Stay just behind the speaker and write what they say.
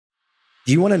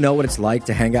Do you want to know what it's like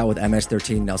to hang out with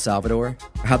MS-13 in El Salvador?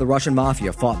 Or how the Russian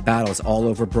mafia fought battles all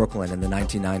over Brooklyn in the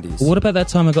 1990s? Well, what about that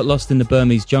time I got lost in the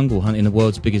Burmese jungle hunting the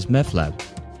world's biggest meth lab?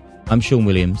 I'm Sean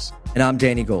Williams. And I'm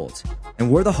Danny Gold.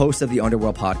 And we're the hosts of the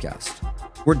Underworld podcast.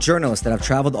 We're journalists that have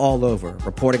traveled all over,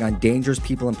 reporting on dangerous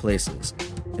people and places.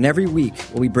 And every week,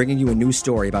 we'll be bringing you a new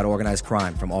story about organized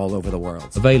crime from all over the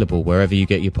world. Available wherever you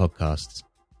get your podcasts.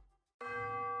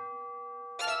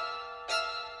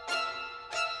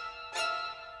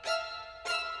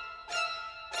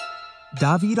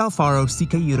 David Alfaro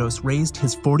Siqueiros raised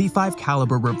his .45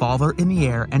 caliber revolver in the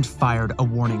air and fired a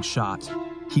warning shot.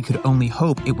 He could only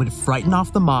hope it would frighten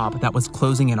off the mob that was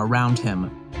closing in around him.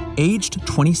 Aged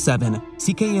 27,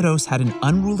 Siqueiros had an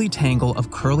unruly tangle of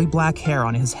curly black hair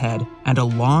on his head and a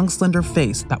long, slender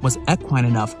face that was equine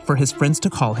enough for his friends to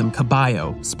call him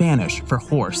caballo, Spanish for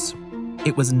horse.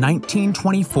 It was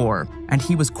 1924, and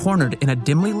he was cornered in a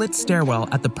dimly lit stairwell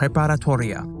at the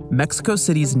Preparatoria, Mexico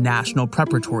City's national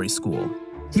preparatory school.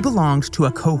 He belonged to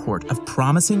a cohort of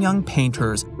promising young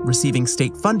painters receiving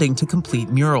state funding to complete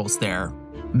murals there.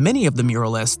 Many of the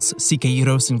muralists,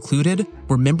 Siqueiros included,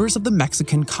 were members of the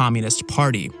Mexican Communist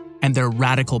Party, and their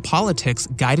radical politics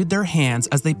guided their hands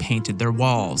as they painted their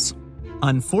walls.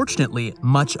 Unfortunately,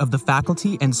 much of the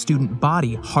faculty and student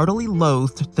body heartily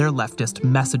loathed their leftist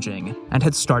messaging and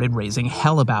had started raising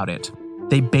hell about it.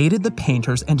 They baited the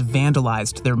painters and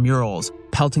vandalized their murals,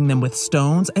 pelting them with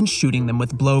stones and shooting them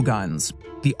with blowguns.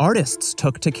 The artists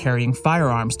took to carrying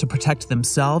firearms to protect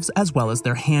themselves as well as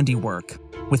their handiwork.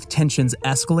 With tensions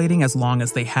escalating as long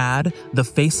as they had, the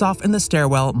face-off in the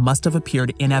stairwell must have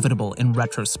appeared inevitable in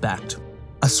retrospect.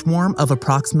 A swarm of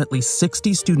approximately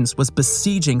 60 students was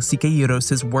besieging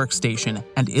Siqueiros' workstation,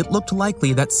 and it looked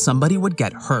likely that somebody would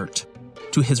get hurt.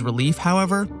 To his relief,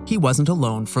 however, he wasn't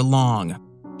alone for long.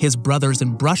 His brothers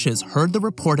and brushes heard the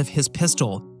report of his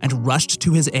pistol and rushed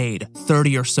to his aid,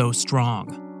 30 or so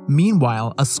strong.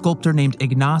 Meanwhile, a sculptor named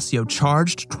Ignacio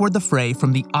charged toward the fray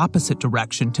from the opposite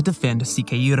direction to defend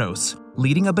Siqueiros,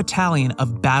 leading a battalion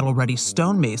of battle-ready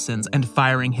stonemasons and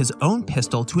firing his own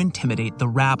pistol to intimidate the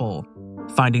rabble.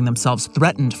 Finding themselves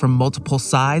threatened from multiple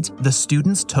sides, the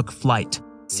students took flight.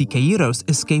 Siqueiros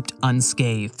escaped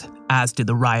unscathed, as did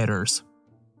the rioters.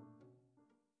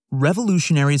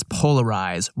 Revolutionaries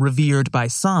polarize, revered by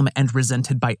some and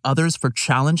resented by others for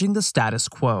challenging the status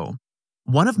quo.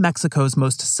 One of Mexico's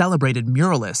most celebrated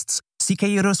muralists,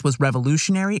 Siqueiros was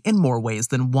revolutionary in more ways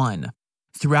than one.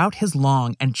 Throughout his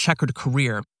long and checkered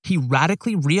career, he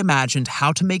radically reimagined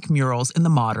how to make murals in the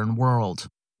modern world.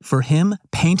 For him,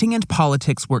 painting and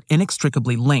politics were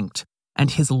inextricably linked, and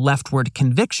his leftward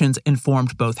convictions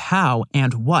informed both how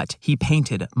and what he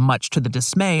painted, much to the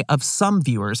dismay of some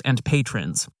viewers and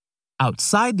patrons.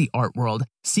 Outside the art world,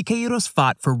 Siqueiros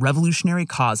fought for revolutionary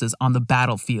causes on the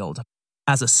battlefield.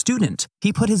 As a student,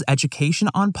 he put his education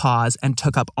on pause and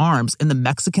took up arms in the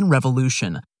Mexican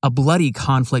Revolution, a bloody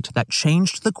conflict that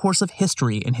changed the course of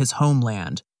history in his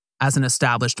homeland. As an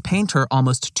established painter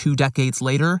almost 2 decades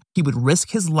later, he would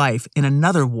risk his life in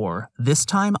another war, this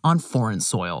time on foreign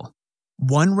soil.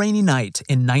 One rainy night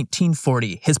in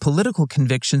 1940, his political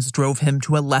convictions drove him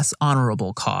to a less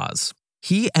honorable cause.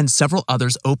 He and several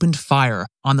others opened fire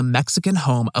on the Mexican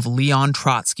home of Leon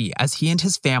Trotsky as he and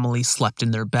his family slept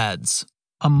in their beds.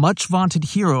 A much-vaunted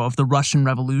hero of the Russian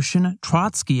Revolution,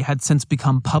 Trotsky had since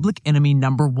become public enemy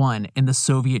number 1 in the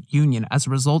Soviet Union as a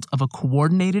result of a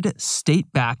coordinated,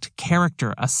 state-backed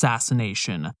character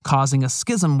assassination, causing a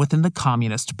schism within the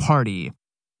Communist Party.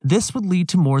 This would lead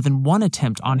to more than one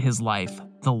attempt on his life,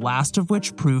 the last of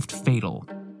which proved fatal.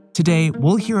 Today,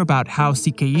 we'll hear about how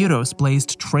Siqueiros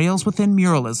blazed trails within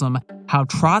muralism, how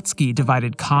Trotsky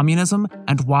divided communism,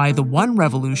 and why the one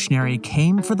revolutionary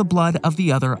came for the blood of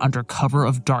the other under cover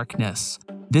of darkness.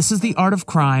 This is The Art of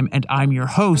Crime, and I'm your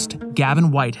host,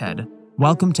 Gavin Whitehead.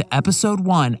 Welcome to Episode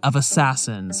 1 of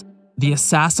Assassins, The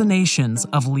Assassinations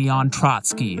of Leon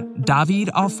Trotsky, David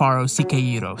Alfaro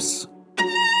Siqueiros.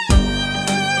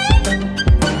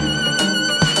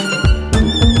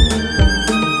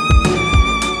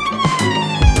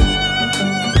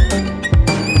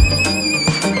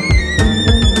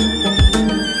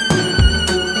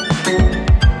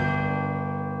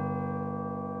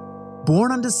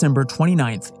 Born on December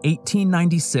 29,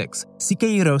 1896,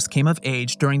 Siqueiros came of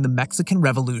age during the Mexican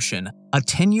Revolution, a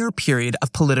 10-year period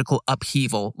of political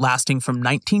upheaval lasting from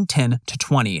 1910 to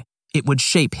 20. It would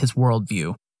shape his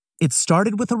worldview. It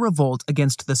started with a revolt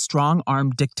against the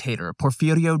strong-armed dictator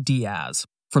Porfirio Diaz.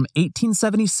 From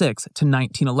 1876 to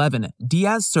 1911,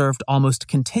 Diaz served almost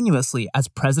continuously as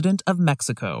president of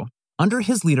Mexico. Under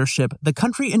his leadership, the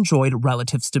country enjoyed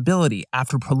relative stability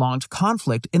after prolonged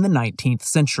conflict in the 19th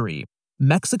century.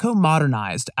 Mexico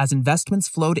modernized as investments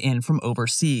flowed in from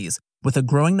overseas, with a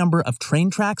growing number of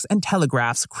train tracks and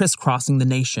telegraphs crisscrossing the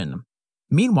nation.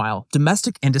 Meanwhile,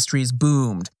 domestic industries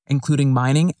boomed, including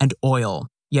mining and oil,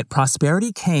 yet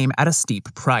prosperity came at a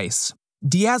steep price.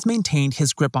 Diaz maintained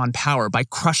his grip on power by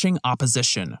crushing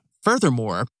opposition.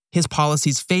 Furthermore, his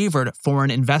policies favored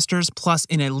foreign investors plus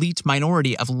an elite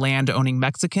minority of land-owning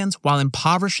Mexicans while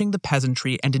impoverishing the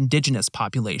peasantry and indigenous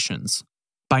populations.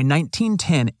 By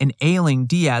 1910, an ailing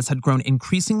Diaz had grown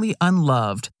increasingly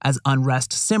unloved as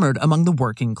unrest simmered among the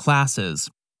working classes.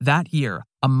 That year,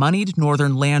 a moneyed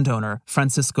northern landowner,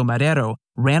 Francisco Madero,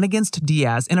 ran against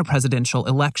Diaz in a presidential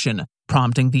election,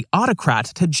 prompting the autocrat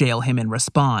to jail him in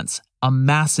response. A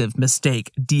massive mistake,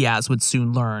 Diaz would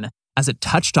soon learn, as it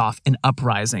touched off an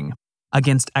uprising.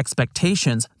 Against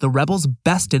expectations, the rebels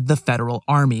bested the federal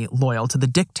army loyal to the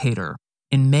dictator.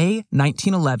 In May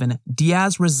 1911,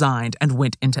 Diaz resigned and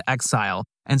went into exile,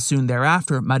 and soon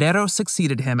thereafter, Madero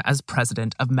succeeded him as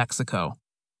president of Mexico.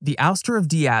 The ouster of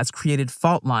Diaz created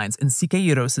fault lines in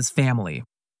Siqueiros' family.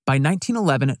 By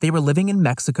 1911, they were living in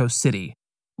Mexico City.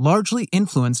 Largely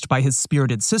influenced by his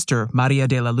spirited sister, Maria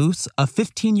de la Luz, a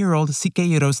 15-year-old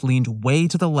Siqueiros leaned way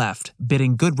to the left,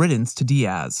 bidding good riddance to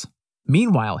Diaz.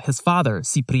 Meanwhile, his father,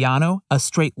 Cipriano, a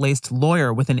straight-laced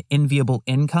lawyer with an enviable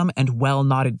income and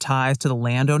well-knotted ties to the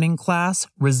landowning class,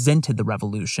 resented the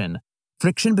revolution.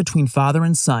 Friction between father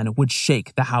and son would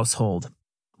shake the household.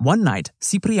 One night,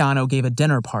 Cipriano gave a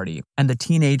dinner party, and the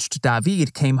teenaged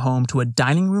David came home to a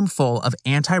dining room full of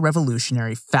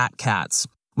anti-revolutionary fat cats.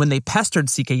 When they pestered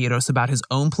Siqueiros about his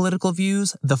own political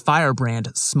views, the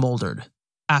firebrand smoldered.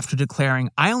 After declaring,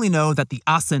 "I only know that the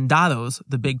hacendados,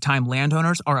 the big-time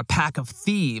landowners, are a pack of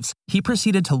thieves," he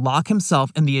proceeded to lock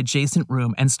himself in the adjacent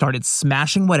room and started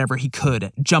smashing whatever he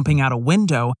could, jumping out a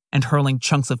window and hurling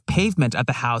chunks of pavement at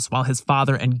the house while his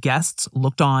father and guests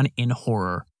looked on in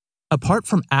horror. Apart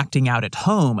from acting out at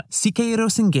home,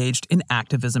 Siqueiros engaged in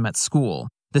activism at school.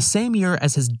 The same year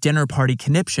as his dinner party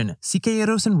conniption,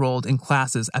 Siqueiros enrolled in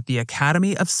classes at the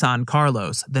Academy of San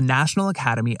Carlos, the National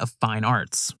Academy of Fine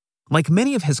Arts. Like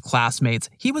many of his classmates,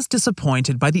 he was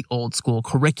disappointed by the old-school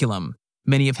curriculum.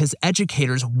 Many of his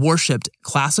educators worshipped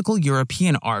classical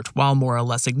European art while more or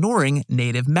less ignoring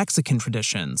native Mexican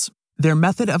traditions. Their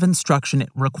method of instruction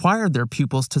required their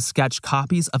pupils to sketch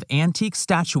copies of antique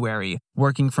statuary,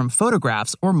 working from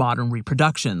photographs or modern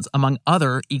reproductions, among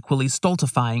other equally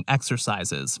stultifying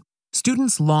exercises.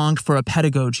 Students longed for a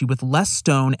pedagogy with less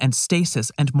stone and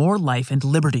stasis and more life and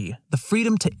liberty, the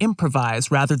freedom to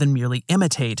improvise rather than merely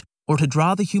imitate, or to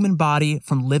draw the human body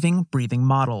from living, breathing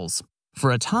models.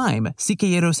 For a time,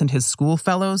 Siqueiros and his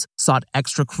schoolfellows sought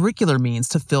extracurricular means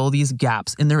to fill these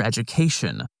gaps in their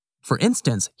education. For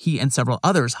instance, he and several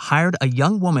others hired a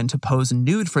young woman to pose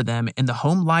nude for them in the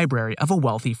home library of a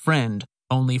wealthy friend,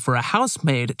 only for a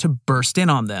housemaid to burst in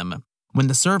on them. When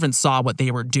the servant saw what they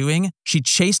were doing, she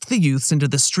chased the youths into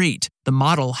the street, the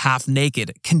model half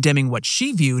naked, condemning what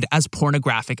she viewed as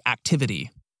pornographic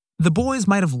activity. The boys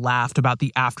might have laughed about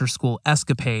the after-school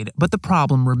escapade, but the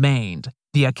problem remained.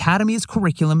 The academy's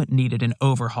curriculum needed an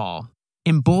overhaul.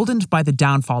 Emboldened by the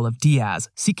downfall of Diaz,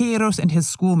 Siqueiros and his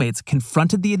schoolmates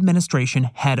confronted the administration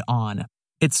head-on.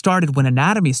 It started when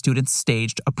anatomy students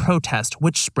staged a protest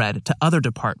which spread to other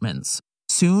departments.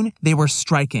 Soon, they were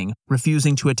striking,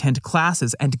 refusing to attend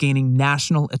classes and gaining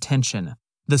national attention.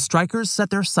 The strikers set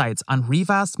their sights on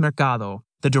Rivas Mercado,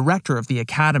 the director of the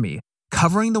academy,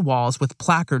 covering the walls with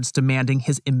placards demanding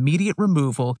his immediate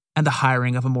removal and the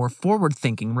hiring of a more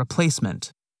forward-thinking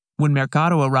replacement. When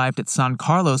Mercado arrived at San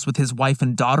Carlos with his wife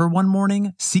and daughter one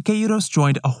morning, Siqueiros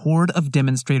joined a horde of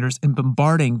demonstrators in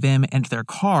bombarding them and their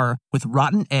car with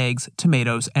rotten eggs,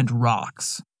 tomatoes, and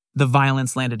rocks. The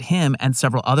violence landed him and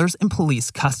several others in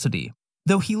police custody.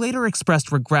 Though he later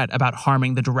expressed regret about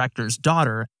harming the director's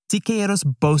daughter, Siqueiros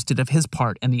boasted of his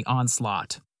part in the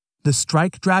onslaught. The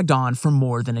strike dragged on for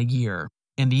more than a year.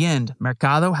 In the end,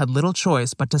 Mercado had little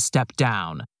choice but to step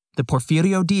down. The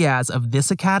Porfirio Diaz of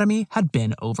this academy had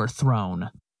been overthrown.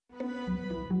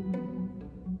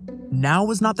 Now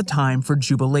was not the time for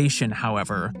jubilation,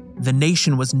 however. The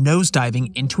nation was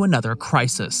nosediving into another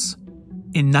crisis.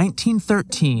 In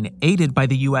 1913, aided by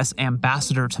the U.S.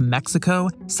 ambassador to Mexico,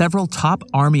 several top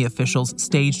army officials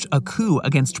staged a coup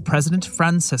against President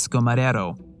Francisco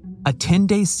Madero. A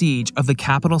 10-day siege of the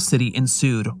capital city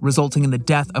ensued, resulting in the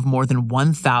death of more than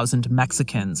 1,000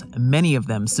 Mexicans, many of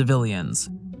them civilians.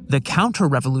 The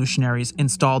counter-revolutionaries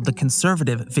installed the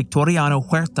conservative Victoriano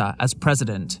Huerta as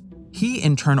president. He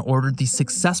in turn ordered the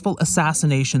successful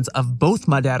assassinations of both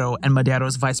Madero and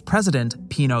Madero's vice president,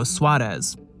 Pino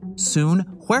Suarez.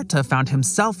 Soon, Huerta found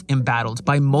himself embattled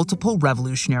by multiple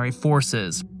revolutionary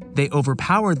forces. They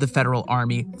overpowered the federal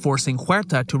army, forcing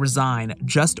Huerta to resign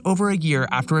just over a year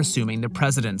after assuming the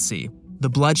presidency. The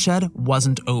bloodshed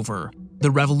wasn't over.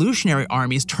 The revolutionary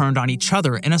armies turned on each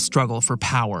other in a struggle for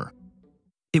power.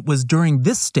 It was during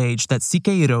this stage that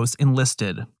Siqueiros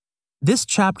enlisted. This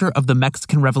chapter of the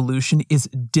Mexican Revolution is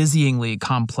dizzyingly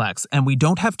complex, and we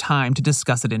don't have time to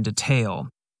discuss it in detail.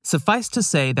 Suffice to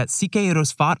say that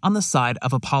Siqueiros fought on the side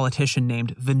of a politician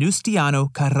named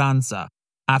Venustiano Carranza.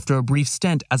 After a brief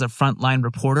stint as a frontline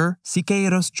reporter,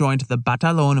 Siqueiros joined the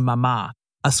Batallón Mamá,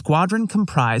 a squadron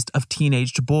comprised of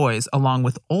teenaged boys along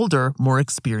with older, more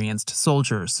experienced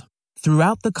soldiers.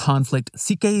 Throughout the conflict,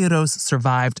 Siqueiros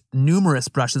survived numerous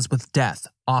brushes with death,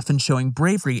 often showing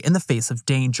bravery in the face of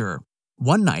danger.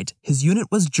 One night, his unit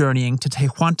was journeying to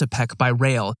Tehuantepec by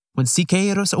rail when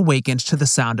Siqueiros awakened to the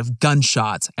sound of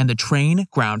gunshots and the train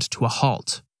ground to a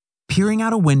halt. Peering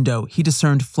out a window, he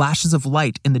discerned flashes of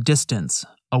light in the distance.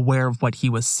 Aware of what he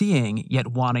was seeing, yet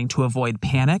wanting to avoid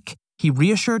panic, he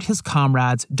reassured his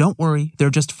comrades, "Don't worry, they're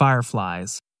just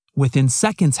fireflies." Within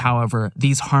seconds, however,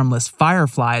 these harmless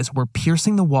fireflies were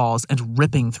piercing the walls and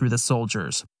ripping through the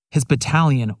soldiers. His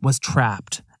battalion was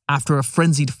trapped. After a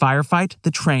frenzied firefight,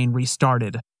 the train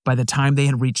restarted. By the time they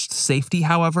had reached safety,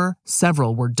 however,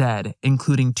 several were dead,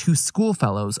 including 2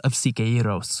 schoolfellows of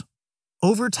Siqueiros.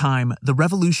 Over time, the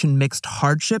revolution mixed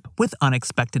hardship with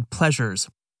unexpected pleasures.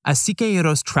 As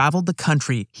Siqueiros traveled the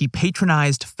country, he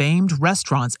patronized famed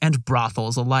restaurants and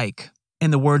brothels alike. In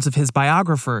the words of his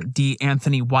biographer, D.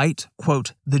 Anthony White,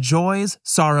 quote, "The joys,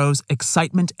 sorrows,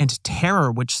 excitement, and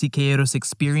terror which Siqueiros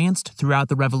experienced throughout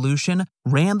the revolution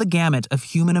ran the gamut of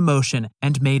human emotion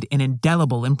and made an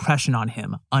indelible impression on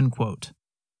him," unquote.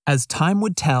 As time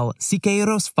would tell,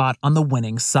 Siqueiros fought on the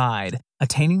winning side,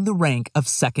 attaining the rank of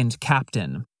second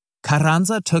captain.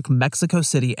 Carranza took Mexico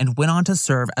City and went on to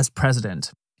serve as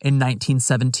president. In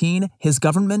 1917, his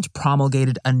government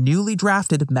promulgated a newly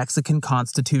drafted Mexican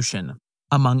constitution.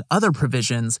 Among other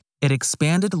provisions, it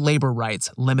expanded labor rights,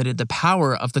 limited the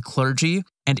power of the clergy,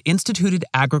 and instituted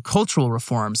agricultural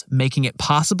reforms, making it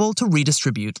possible to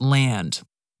redistribute land.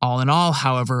 All in all,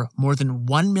 however, more than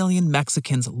 1 million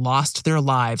Mexicans lost their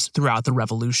lives throughout the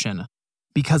revolution.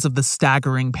 Because of the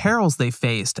staggering perils they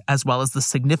faced, as well as the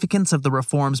significance of the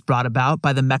reforms brought about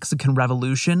by the Mexican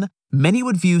Revolution, many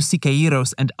would view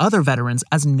Siqueiros and other veterans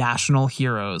as national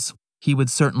heroes. He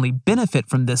would certainly benefit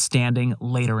from this standing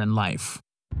later in life.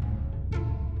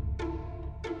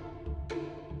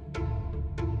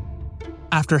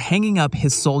 After hanging up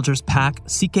his soldier's pack,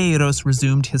 Siqueiros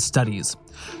resumed his studies.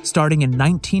 Starting in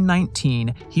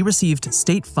 1919, he received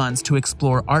state funds to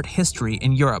explore art history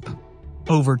in Europe.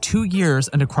 Over 2 years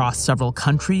and across several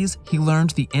countries, he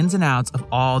learned the ins and outs of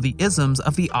all the isms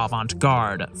of the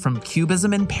avant-garde, from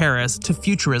Cubism in Paris to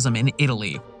Futurism in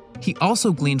Italy. He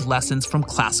also gleaned lessons from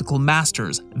classical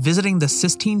masters, visiting the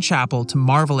Sistine Chapel to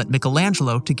marvel at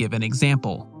Michelangelo, to give an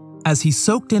example. As he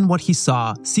soaked in what he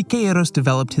saw, Siqueiros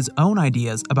developed his own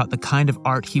ideas about the kind of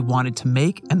art he wanted to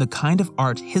make and the kind of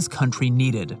art his country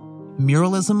needed.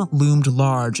 Muralism loomed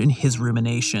large in his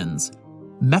ruminations.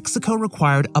 Mexico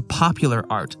required a popular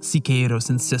art,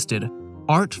 Siqueiros insisted,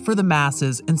 art for the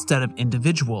masses instead of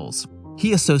individuals.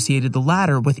 He associated the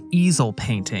latter with easel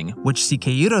painting, which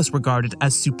Siqueiros regarded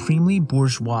as supremely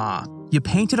bourgeois. You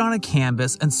painted on a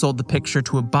canvas and sold the picture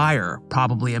to a buyer,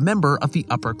 probably a member of the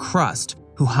upper crust,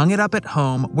 who hung it up at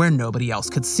home where nobody else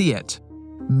could see it.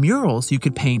 Murals you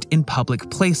could paint in public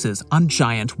places on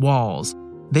giant walls.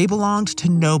 They belonged to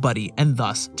nobody and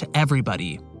thus to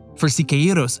everybody. For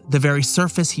Siqueiros, the very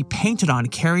surface he painted on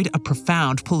carried a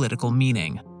profound political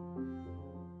meaning.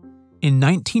 In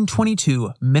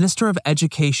 1922, Minister of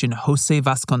Education José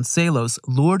Vasconcelos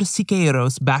lured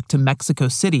Siqueiros back to Mexico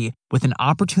City with an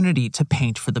opportunity to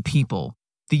paint for the people.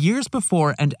 The years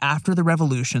before and after the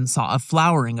revolution saw a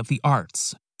flowering of the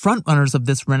arts. Frontrunners of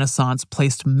this renaissance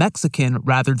placed Mexican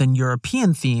rather than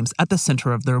European themes at the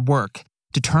center of their work,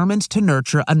 determined to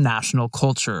nurture a national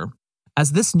culture.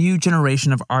 As this new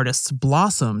generation of artists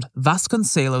blossomed,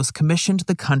 Vasconcelos commissioned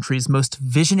the country's most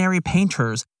visionary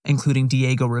painters, including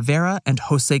Diego Rivera and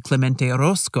José Clemente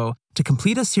Orozco, to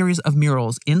complete a series of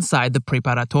murals inside the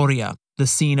Preparatoria, the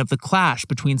scene of the clash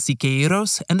between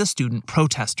Siqueiros and the student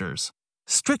protesters.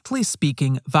 Strictly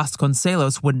speaking,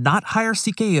 Vasconcelos would not hire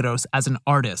Siqueiros as an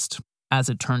artist. As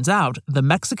it turns out, the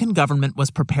Mexican government was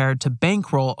prepared to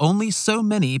bankroll only so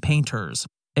many painters.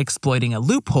 Exploiting a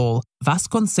loophole,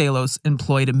 Vasconcelos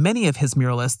employed many of his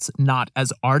muralists not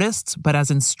as artists, but as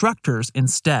instructors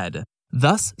instead.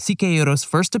 Thus, Siqueiros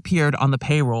first appeared on the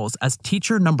payrolls as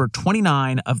teacher number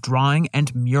 29 of drawing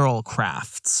and mural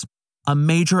crafts. A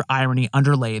major irony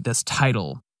underlay this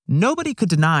title. Nobody could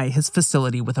deny his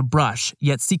facility with a brush,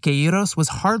 yet Siqueiros was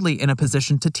hardly in a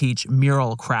position to teach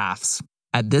mural crafts.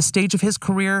 At this stage of his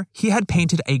career, he had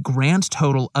painted a grand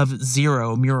total of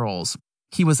 0 murals.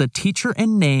 He was a teacher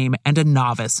in name and a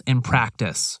novice in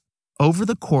practice. Over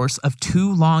the course of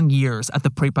 2 long years at the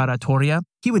Preparatoria,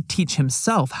 he would teach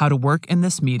himself how to work in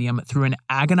this medium through an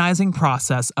agonizing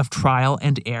process of trial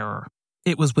and error.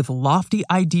 It was with lofty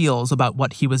ideals about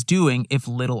what he was doing, if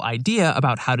little idea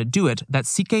about how to do it, that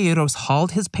Siqueiros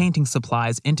hauled his painting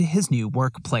supplies into his new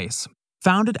workplace.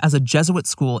 Founded as a Jesuit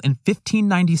school in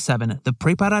 1597, the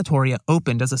Preparatoria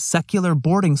opened as a secular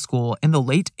boarding school in the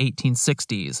late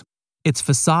 1860s. Its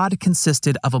facade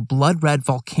consisted of a blood-red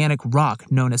volcanic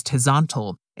rock known as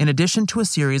Tizantal, in addition to a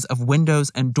series of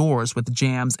windows and doors with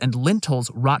jambs and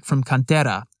lintels wrought from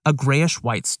cantera, a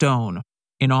grayish-white stone.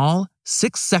 In all,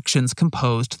 6 sections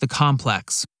composed the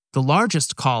complex. The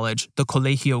largest college, the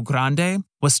Colegio Grande,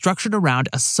 was structured around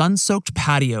a sun-soaked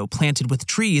patio planted with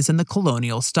trees in the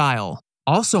colonial style.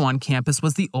 Also on campus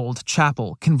was the old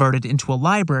chapel, converted into a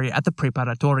library at the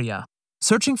Preparatoria.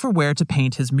 Searching for where to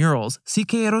paint his murals,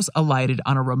 Siqueiros alighted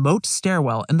on a remote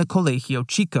stairwell in the Colegio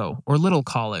Chico, or Little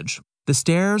College. The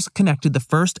stairs connected the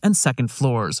first and second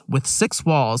floors, with 6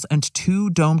 walls and 2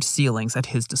 domed ceilings at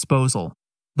his disposal.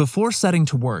 Before setting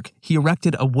to work, he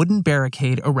erected a wooden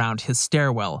barricade around his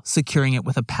stairwell, securing it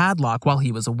with a padlock while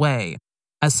he was away.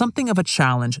 As something of a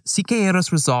challenge,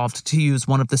 Siqueiros resolved to use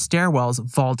one of the stairwell's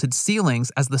vaulted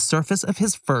ceilings as the surface of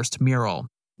his first mural.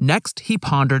 Next, he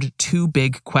pondered 2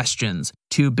 big questions.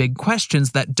 2 big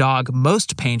questions that dog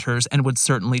most painters and would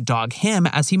certainly dog him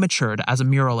as he matured as a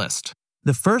muralist.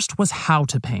 The first was how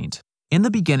to paint. In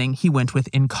the beginning, he went with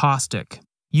encaustic.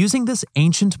 Using this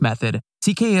ancient method,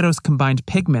 Siqueiros combined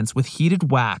pigments with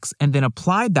heated wax and then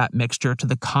applied that mixture to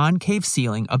the concave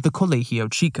ceiling of the Colegio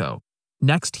Chico.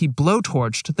 Next, he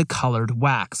blowtorched the colored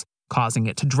wax, causing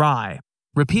it to dry.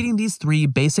 Repeating these 3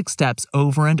 basic steps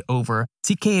over and over,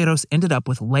 Siqueiros ended up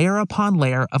with layer upon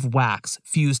layer of wax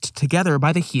fused together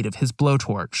by the heat of his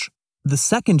blowtorch. The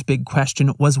second big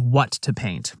question was what to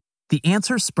paint. The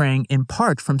answer sprang in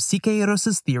part from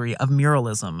Siqueiros' theory of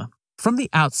muralism. From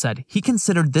the outset, he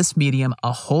considered this medium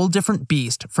a whole different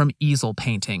beast from easel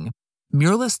painting.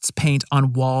 Muralists paint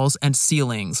on walls and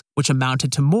ceilings, which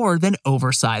amounted to more than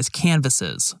oversized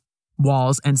canvases.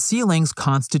 Walls and ceilings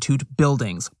constitute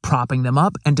buildings, propping them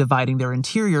up and dividing their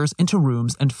interiors into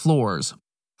rooms and floors.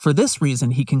 For this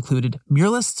reason, he concluded,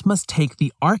 muralists must take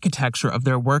the architecture of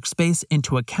their workspace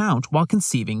into account while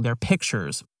conceiving their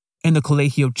pictures. In the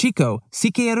Colegio Chico,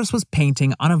 Siqueiros was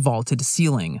painting on a vaulted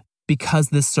ceiling. Because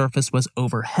this surface was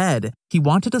overhead, he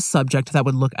wanted a subject that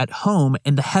would look at home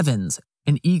in the heavens.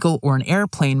 An eagle or an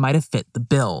airplane might have fit the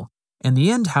bill. In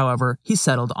the end, however, he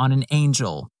settled on an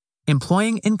angel.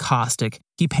 Employing encaustic,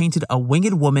 he painted a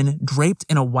winged woman draped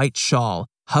in a white shawl,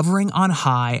 hovering on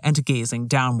high and gazing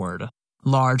downward.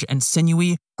 Large and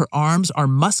sinewy, her arms are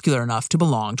muscular enough to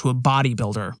belong to a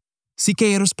bodybuilder.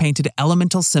 Siqueiros painted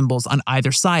elemental symbols on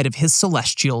either side of his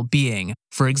celestial being.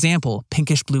 For example,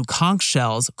 pinkish-blue conch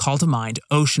shells call to mind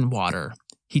ocean water.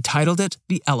 He titled it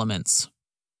The Elements.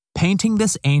 Painting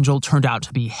this angel turned out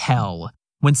to be hell.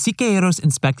 When Siqueiros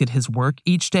inspected his work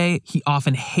each day, he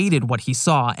often hated what he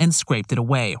saw and scraped it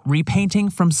away, repainting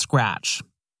from scratch.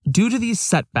 Due to these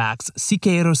setbacks,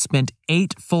 Siqueiros spent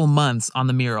 8 full months on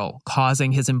the mural,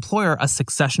 causing his employer a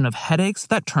succession of headaches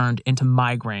that turned into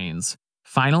migraines.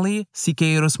 Finally,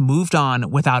 Siqueiros moved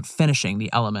on without finishing the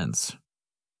elements.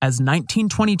 As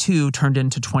 1922 turned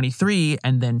into 23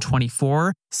 and then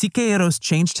 24, Siqueiros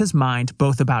changed his mind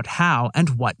both about how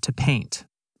and what to paint.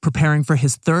 Preparing for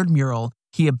his 3rd mural,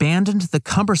 he abandoned the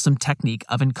cumbersome technique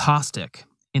of encaustic.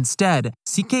 Instead,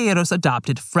 Siqueiros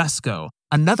adopted fresco,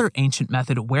 another ancient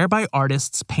method whereby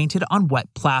artists painted on wet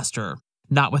plaster.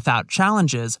 Not without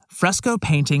challenges, fresco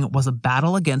painting was a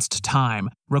battle against time,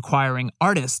 requiring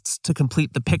artists to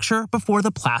complete the picture before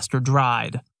the plaster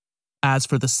dried. As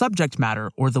for the subject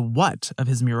matter, or the what, of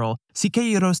his mural,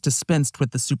 Siqueiros dispensed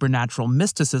with the supernatural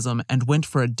mysticism and went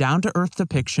for a down-to-earth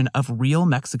depiction of real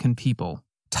Mexican people.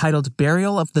 Titled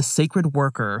Burial of the Sacred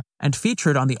Worker and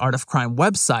featured on the Art of Crime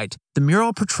website, the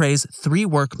mural portrays 3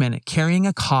 workmen carrying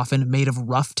a coffin made of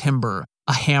rough timber,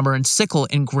 a hammer and sickle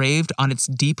engraved on its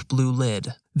deep blue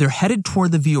lid. They're headed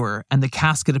toward the viewer, and the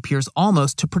casket appears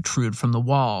almost to protrude from the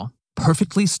wall.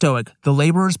 Perfectly stoic, the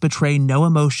laborers betray no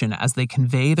emotion as they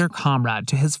convey their comrade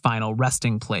to his final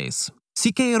resting place.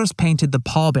 Siqueiros painted the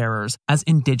pallbearers as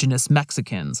indigenous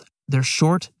Mexicans. Their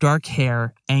short, dark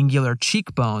hair, angular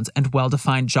cheekbones, and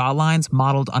well-defined jawlines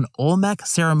modeled on Olmec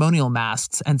ceremonial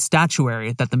masks and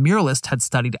statuary that the muralist had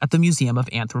studied at the Museum of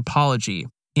Anthropology.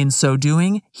 In so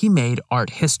doing, he made art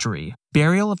history.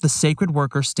 Burial of the Sacred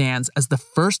Worker stands as the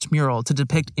first mural to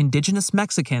depict indigenous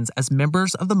Mexicans as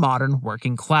members of the modern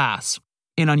working class.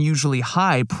 In unusually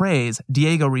high praise,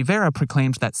 Diego Rivera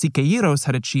proclaimed that Siqueiros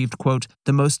had achieved, quote,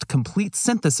 the most complete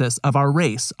synthesis of our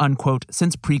race, unquote,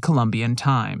 since pre-Columbian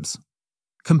times.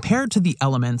 Compared to the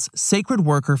elements, Sacred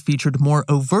Worker featured more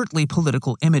overtly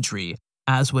political imagery,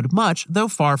 as would much, though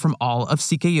far from all, of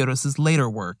Siqueiros' later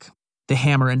work. The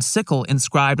hammer and sickle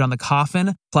inscribed on the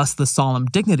coffin, plus the solemn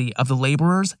dignity of the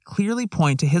laborers, clearly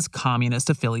point to his communist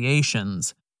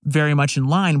affiliations. Very much in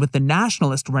line with the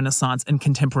nationalist Renaissance and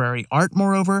contemporary art,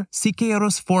 moreover,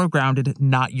 Siqueiros foregrounded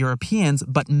not Europeans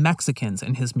but Mexicans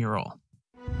in his mural.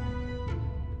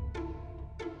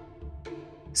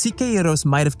 Siqueiros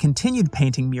might have continued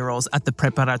painting murals at the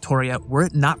Preparatoria were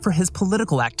it not for his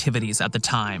political activities at the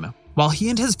time. While he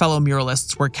and his fellow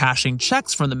muralists were cashing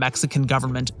checks from the Mexican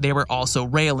government, they were also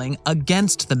railing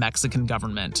against the Mexican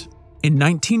government. In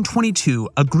 1922,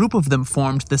 a group of them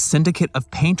formed the Syndicate of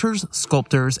Painters,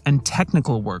 Sculptors, and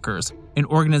Technical Workers, an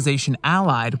organization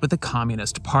allied with the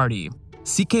Communist Party.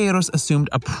 Siqueiros assumed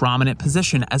a prominent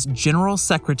position as General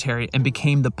Secretary and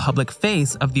became the public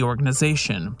face of the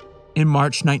organization. In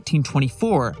March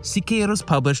 1924, Siqueiros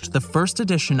published the first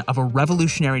edition of a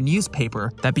revolutionary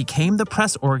newspaper that became the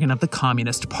press organ of the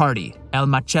Communist Party, El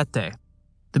Machete.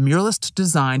 The muralist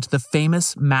designed the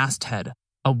famous masthead,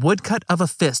 a woodcut of a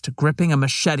fist gripping a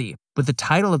machete, with the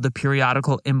title of the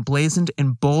periodical emblazoned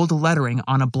in bold lettering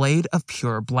on a blade of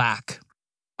pure black.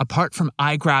 Apart from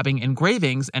eye-grabbing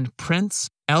engravings and prints,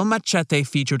 El Machete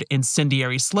featured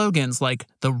incendiary slogans like,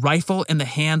 "The rifle in the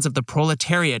hands of the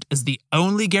proletariat is the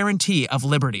only guarantee of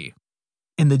liberty."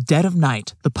 In the dead of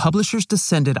night, the publishers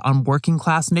descended on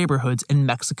working-class neighborhoods in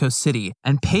Mexico City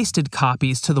and pasted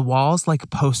copies to the walls like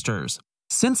posters.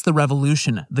 Since the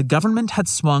revolution, the government had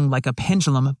swung like a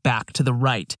pendulum back to the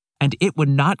right, and it would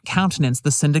not countenance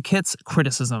the syndicate's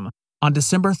criticism. On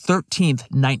December 13,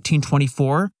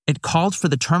 1924, it called for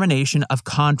the termination of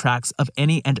contracts of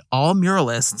any and all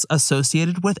muralists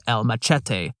associated with El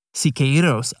Machete,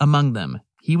 Siqueiros among them.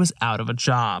 He was out of a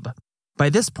job.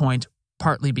 By this point,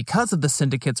 partly because of the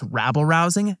syndicate's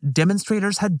rabble-rousing,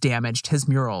 demonstrators had damaged his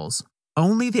murals.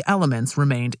 Only the elements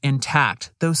remained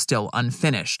intact, though still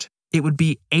unfinished. It would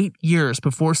be 8 years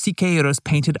before Siqueiros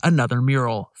painted another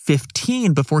mural,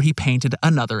 15 before he painted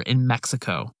another in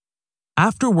Mexico.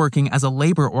 After working as a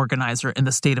labor organizer in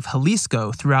the state of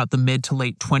Jalisco throughout the mid to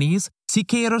late 20s,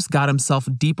 Siqueiros got himself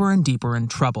deeper and deeper in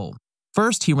trouble.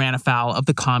 First, he ran afoul of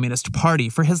the Communist Party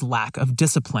for his lack of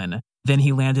discipline. Then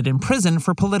he landed in prison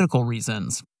for political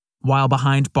reasons. While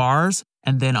behind bars,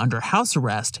 and then under house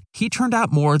arrest, he turned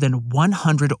out more than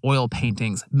 100 oil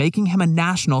paintings, making him a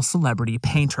national celebrity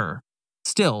painter.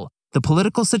 Still, the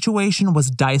political situation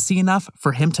was dicey enough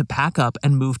for him to pack up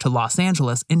and move to Los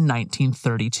Angeles in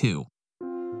 1932.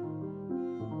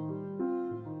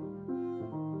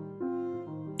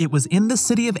 It was in the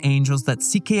City of Angels that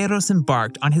Siqueiros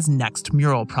embarked on his next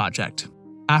mural project.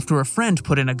 After a friend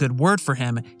put in a good word for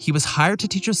him, he was hired to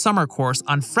teach a summer course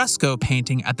on fresco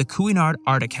painting at the Cuinard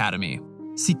Art Academy.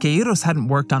 Siqueiros hadn't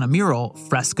worked on a mural,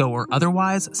 fresco or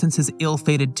otherwise, since his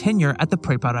ill-fated tenure at the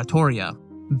Preparatoria.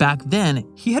 Back then,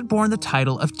 he had borne the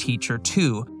title of teacher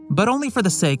too, but only for the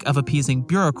sake of appeasing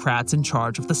bureaucrats in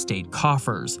charge of the state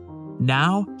coffers.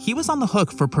 Now, he was on the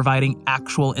hook for providing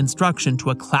actual instruction to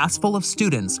a class full of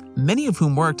students, many of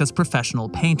whom worked as professional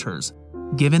painters.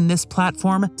 Given this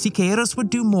platform, Siqueiros would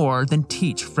do more than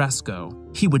teach fresco.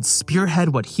 He would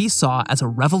spearhead what he saw as a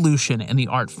revolution in the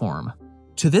art form.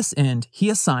 To this end, he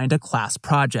assigned a class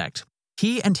project.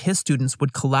 He and his students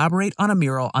would collaborate on a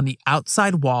mural on the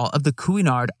outside wall of the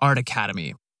Cuinard Art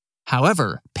Academy.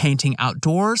 However, painting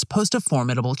outdoors posed a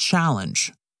formidable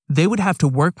challenge. They would have to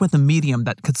work with a medium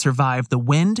that could survive the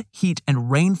wind, heat,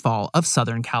 and rainfall of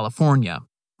Southern California.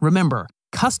 Remember,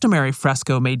 customary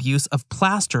fresco made use of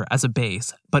plaster as a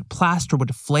base, but plaster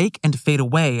would flake and fade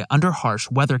away under harsh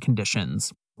weather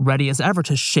conditions. Ready as ever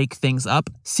to shake things up,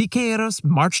 Siqueiros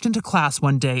marched into class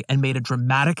one day and made a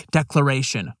dramatic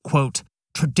declaration, quote,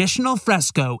 "Traditional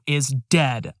fresco is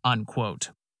dead,"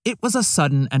 unquote. It was a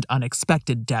sudden and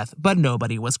unexpected death, but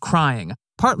nobody was crying,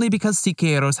 partly because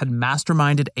Siqueiros had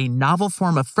masterminded a novel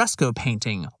form of fresco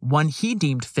painting, one he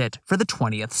deemed fit for the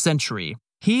 20th century.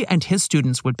 He and his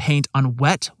students would paint on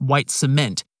wet, white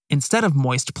cement instead of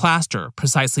moist plaster,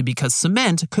 precisely because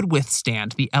cement could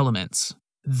withstand the elements.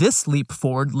 This leap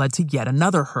forward led to yet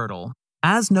another hurdle.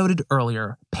 As noted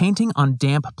earlier, painting on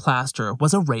damp plaster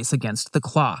was a race against the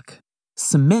clock.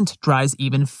 Cement dries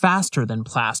even faster than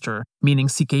plaster, meaning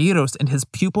Siqueiros and his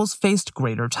pupils faced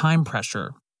greater time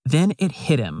pressure. Then it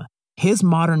hit him. His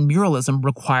modern muralism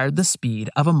required the speed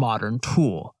of a modern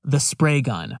tool, the spray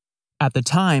gun. At the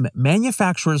time,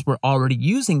 manufacturers were already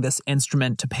using this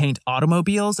instrument to paint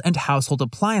automobiles and household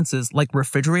appliances like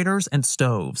refrigerators and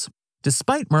stoves.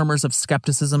 Despite murmurs of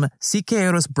skepticism,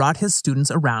 Siqueiros brought his students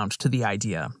around to the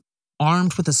idea.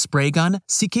 Armed with a spray gun,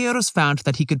 Siqueiros found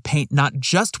that he could paint not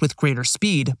just with greater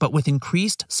speed, but with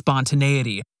increased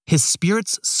spontaneity, his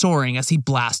spirits soaring as he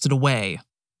blasted away.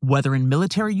 Whether in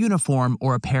military uniform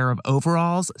or a pair of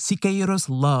overalls, Siqueiros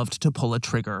loved to pull a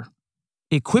trigger.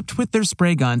 Equipped with their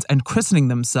spray guns and christening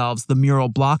themselves the mural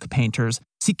block painters,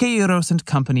 Siqueiros and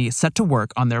company set to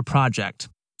work on their project.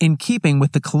 In keeping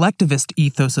with the collectivist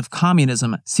ethos of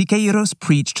communism, Siqueiros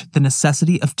preached the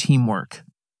necessity of teamwork.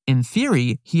 In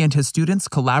theory, he and his students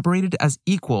collaborated as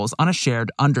equals on a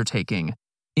shared undertaking.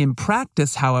 In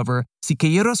practice, however,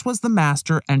 Siqueiros was the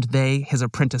master and they his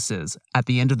apprentices. At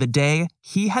the end of the day,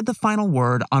 he had the final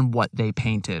word on what they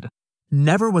painted.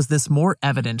 Never was this more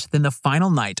evident than the final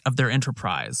night of their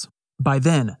enterprise. By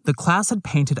then, the class had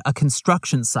painted a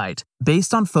construction site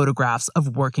based on photographs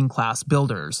of working-class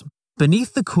builders.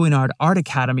 Beneath the Cuinard Art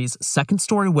Academy's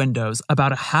second-story windows,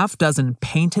 about a half-dozen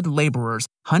painted laborers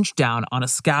hunched down on a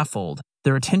scaffold,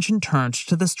 their attention turned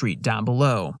to the street down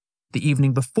below. The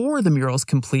evening before the mural's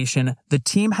completion, the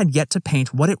team had yet to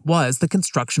paint what it was the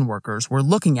construction workers were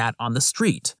looking at on the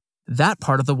street. That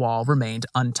part of the wall remained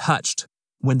untouched.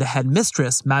 When the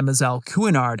headmistress, Mademoiselle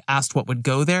Cuinard, asked what would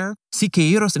go there,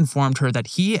 Siqueiros informed her that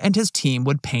he and his team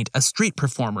would paint a street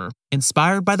performer,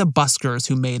 inspired by the buskers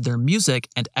who made their music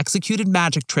and executed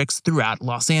magic tricks throughout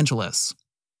Los Angeles.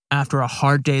 After a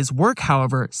hard day's work,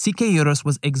 however, Siqueiros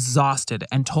was exhausted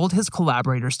and told his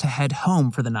collaborators to head home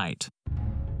for the night.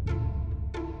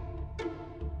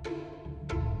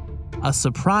 A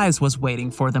surprise was waiting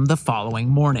for them the following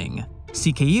morning.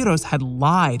 Siqueiros had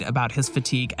lied about his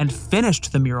fatigue and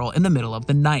finished the mural in the middle of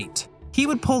the night. He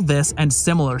would pull this and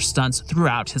similar stunts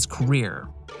throughout his career.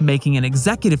 Making an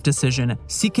executive decision,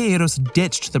 Siqueiros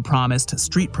ditched the promised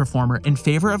street performer in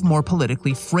favor of more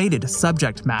politically freighted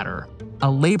subject matter. A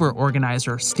labor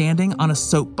organizer standing on a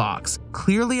soapbox,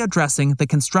 clearly addressing the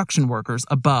construction workers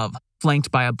above,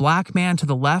 flanked by a black man to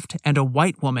the left and a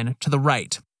white woman to the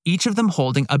right, each of them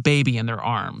holding a baby in their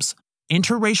arms.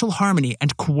 Interracial harmony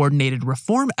and coordinated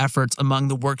reform efforts among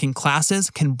the working classes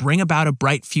can bring about a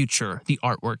bright future, the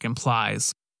artwork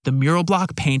implies. The mural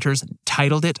block painters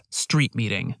titled it Street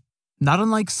Meeting. Not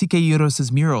unlike Siqueiros'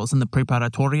 murals in the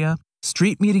Preparatoria,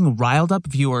 Street Meeting riled up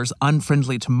viewers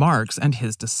unfriendly to Marx and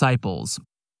his disciples.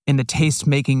 In the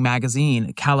taste-making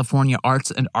magazine, California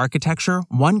Arts and Architecture,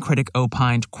 one critic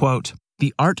opined, quote,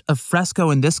 "The art of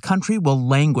fresco in this country will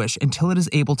languish until it is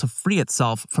able to free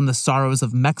itself from the sorrows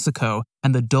of Mexico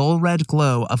and the dull red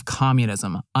glow of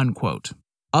communism," unquote.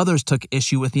 Others took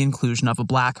issue with the inclusion of a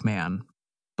black man.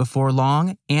 Before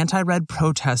long, anti-red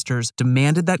protesters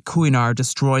demanded that Cuinard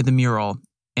destroy the mural.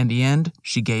 In the end,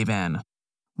 she gave in.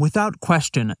 Without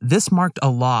question, this marked a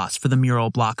loss for the mural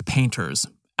block painters.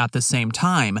 At the same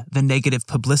time, the negative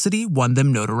publicity won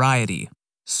them notoriety.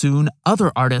 Soon,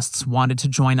 other artists wanted to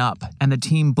join up, and the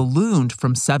team ballooned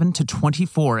from 7 to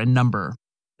 24 in number.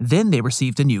 Then they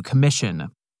received a new commission.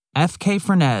 F.K.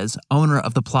 Fernez, owner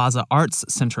of the Plaza Arts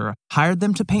Center, hired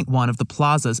them to paint one of the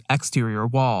plaza's exterior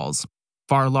walls.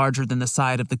 Far larger than the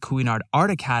side of the Cuinard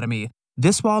Art Academy,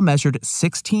 this wall measured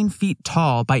 16 feet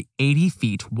tall by 80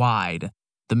 feet wide.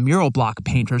 The mural block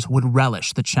painters would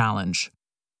relish the challenge.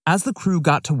 As the crew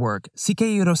got to work,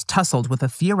 Siqueiros tussled with a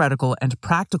theoretical and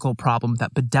practical problem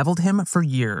that bedeviled him for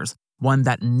years, one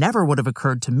that never would have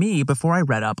occurred to me before I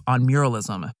read up on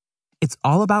muralism. It's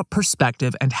all about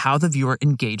perspective and how the viewer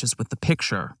engages with the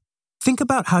picture. Think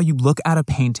about how you look at a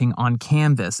painting on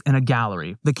canvas in a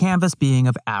gallery, the canvas being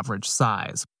of average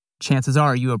size. Chances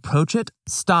are you approach it,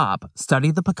 stop,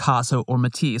 study the Picasso or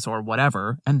Matisse or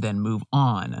whatever, and then move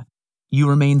on. You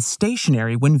remain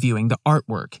stationary when viewing the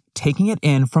artwork, taking it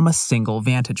in from a single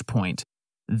vantage point.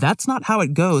 That's not how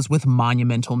it goes with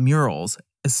monumental murals,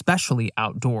 especially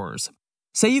outdoors.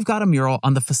 Say you've got a mural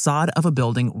on the facade of a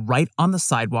building right on the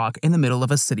sidewalk in the middle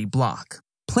of a city block.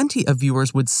 Plenty of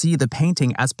viewers would see the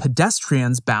painting as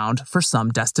pedestrians bound for some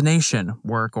destination,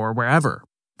 work, or wherever.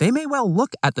 They may well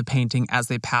look at the painting as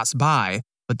they pass by,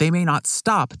 but they may not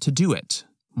stop to do it.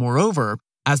 Moreover,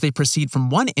 as they proceed from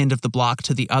one end of the block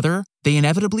to the other, they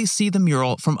inevitably see the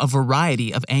mural from a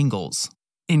variety of angles.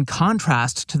 In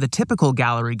contrast to the typical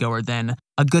gallery goer, then,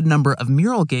 a good number of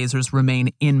mural gazers remain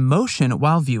in motion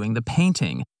while viewing the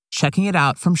painting, checking it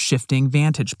out from shifting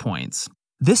vantage points.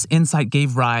 This insight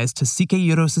gave rise to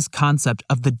Siqueiros' concept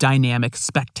of the dynamic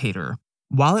spectator.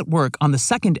 While at work on the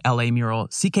second LA mural,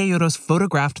 Siqueiros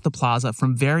photographed the plaza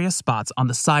from various spots on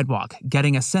the sidewalk,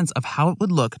 getting a sense of how it would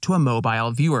look to a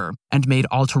mobile viewer, and made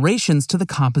alterations to the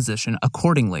composition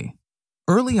accordingly.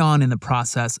 Early on in the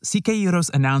process, Siqueiros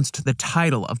announced the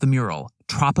title of the mural,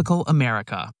 Tropical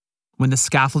America. When the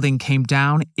scaffolding came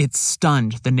down, it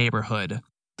stunned the neighborhood.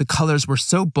 The colors were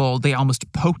so bold they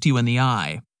almost poked you in the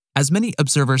eye. As many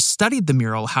observers studied the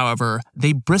mural, however,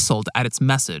 they bristled at its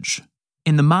message.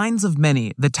 In the minds of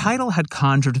many, the title had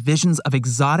conjured visions of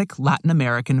exotic Latin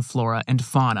American flora and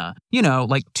fauna,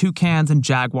 like toucans and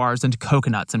jaguars and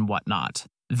coconuts and whatnot.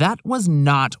 That was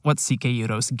not what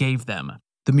Siqueiros gave them.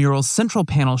 The mural's central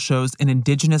panel shows an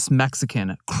indigenous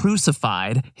Mexican,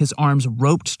 crucified, his arms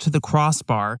roped to the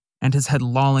crossbar, and his head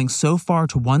lolling so far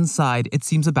to one side it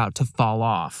seems about to fall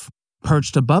off.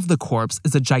 Perched above the corpse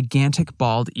is a gigantic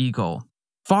bald eagle.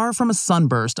 Far from a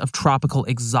sunburst of tropical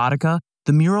exotica,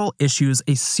 the mural issues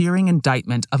a searing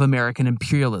indictment of American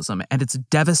imperialism and its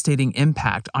devastating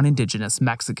impact on indigenous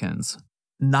Mexicans.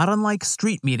 Not unlike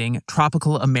Street Meeting,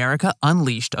 Tropical America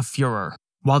unleashed a furor.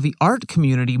 While the art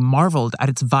community marveled at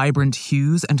its vibrant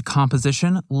hues and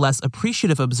composition, less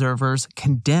appreciative observers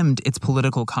condemned its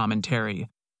political commentary.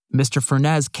 Mr.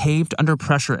 Fernez caved under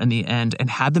pressure in the end and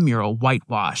had the mural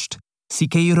whitewashed.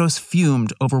 Siqueiros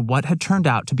fumed over what had turned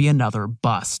out to be another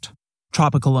bust.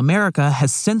 Tropical America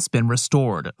has since been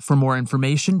restored. For more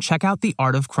information, check out the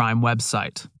Art of Crime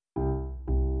website.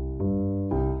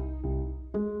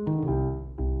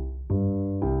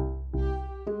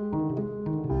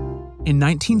 In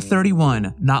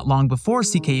 1931, not long before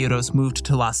Siqueiros moved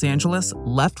to Los Angeles,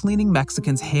 left-leaning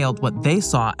Mexicans hailed what they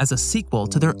saw as a sequel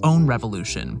to their own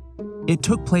revolution. It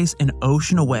took place an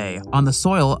ocean away, on the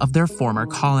soil of their former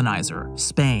colonizer,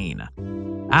 Spain.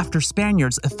 After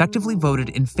Spaniards effectively voted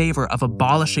in favor of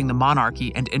abolishing the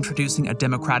monarchy and introducing a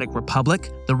democratic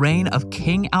republic, the reign of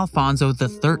King Alfonso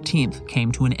XIII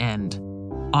came to an end.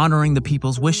 Honoring the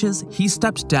people's wishes, he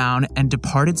stepped down and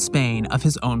departed Spain of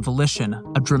his own volition,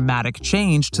 a dramatic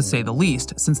change to say the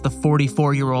least, since the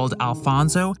 44-year-old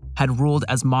Alfonso had ruled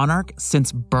as monarch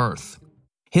since birth.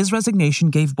 His resignation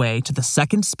gave way to the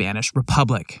Second Spanish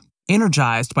Republic.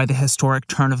 Energized by the historic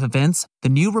turn of events, the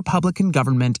new Republican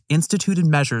government instituted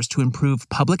measures to improve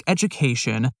public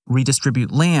education,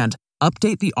 redistribute land,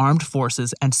 update the armed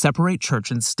forces, and separate church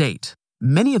and state.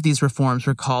 Many of these reforms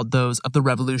recalled those of the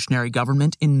revolutionary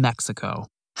government in Mexico.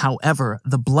 However,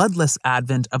 the bloodless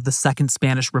advent of the Second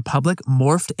Spanish Republic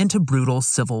morphed into brutal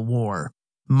civil war.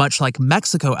 Much like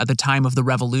Mexico at the time of the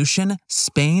revolution,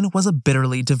 Spain was a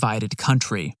bitterly divided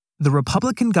country. The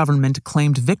Republican government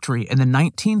claimed victory in the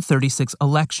 1936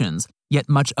 elections, yet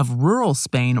much of rural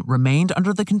Spain remained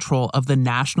under the control of the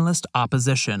nationalist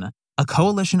opposition, a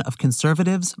coalition of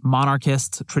conservatives,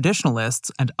 monarchists, traditionalists,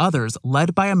 and others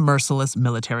led by a merciless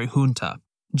military junta.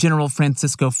 General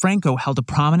Francisco Franco held a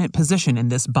prominent position in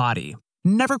this body.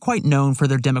 Never quite known for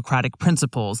their democratic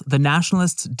principles, the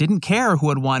nationalists didn't care who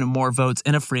had won more votes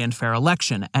in a free and fair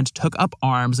election and took up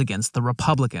arms against the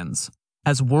Republicans.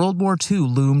 As World War II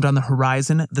loomed on the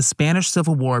horizon, the Spanish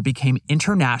Civil War became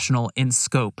international in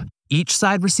scope, each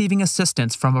side receiving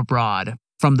assistance from abroad.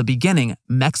 From the beginning,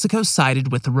 Mexico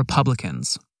sided with the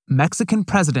Republicans. Mexican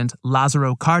President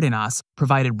Lázaro Cárdenas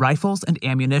provided rifles and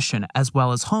ammunition as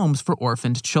well as homes for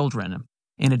orphaned children.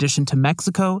 In addition to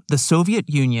Mexico, the Soviet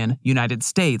Union, United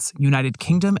States, United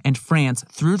Kingdom, and France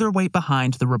threw their weight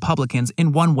behind the Republicans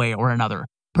in one way or another,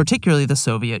 particularly the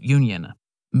Soviet Union.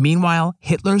 Meanwhile,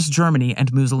 Hitler's Germany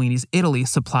and Mussolini's Italy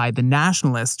supplied the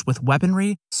nationalists with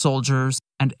weaponry, soldiers,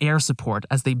 and air support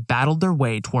as they battled their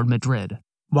way toward Madrid.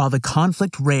 While the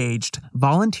conflict raged,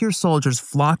 volunteer soldiers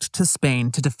flocked to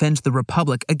Spain to defend the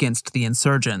Republic against the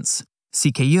insurgents.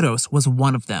 Siqueiros was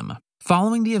one of them.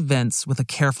 Following the events with a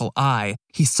careful eye,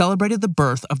 he celebrated the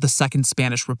birth of the Second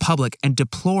Spanish Republic and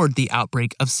deplored the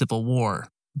outbreak of civil war.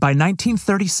 By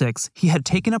 1936, he had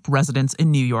taken up residence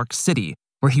in New York City,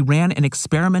 where he ran an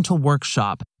experimental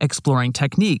workshop exploring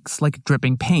techniques like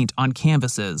dripping paint on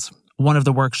canvases. One of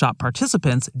the workshop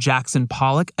participants, Jackson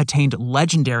Pollock, attained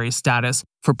legendary status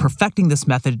for perfecting this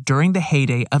method during the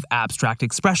heyday of abstract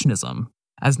expressionism.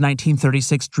 As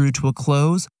 1936 drew to a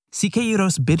close,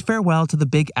 Siqueiros bid farewell to the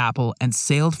Big Apple and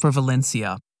sailed for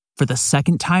Valencia. For the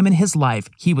second time in his life,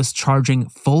 he was charging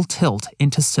full tilt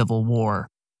into civil war.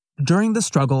 During the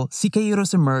struggle,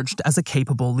 Siqueiros emerged as a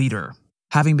capable leader.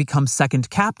 Having become second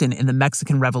captain in the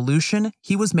Mexican Revolution,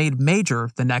 he was made major,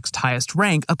 the next highest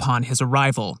rank, upon his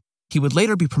arrival. He would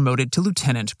later be promoted to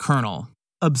lieutenant colonel.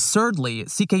 Absurdly,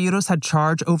 Siqueiros had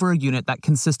charge over a unit that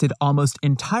consisted almost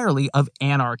entirely of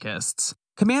anarchists.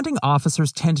 Commanding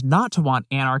officers tend not to want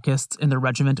anarchists in their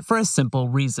regiment for a simple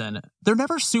reason. They're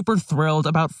never super thrilled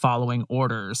about following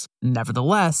orders.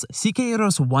 Nevertheless,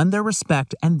 Siqueiros won their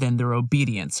respect and then their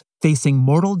obedience, facing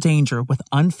mortal danger with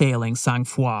unfailing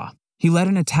sang-froid. He led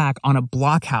an attack on a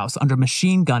blockhouse under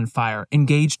machine gun fire,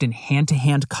 engaged in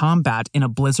hand-to-hand combat in a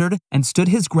blizzard, and stood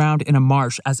his ground in a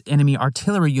marsh as enemy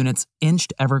artillery units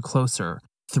inched ever closer.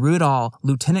 Through it all,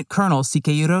 Lieutenant Colonel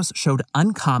Siqueiros showed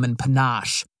uncommon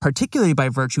panache, particularly by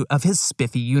virtue of his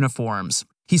spiffy uniforms.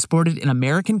 He sported an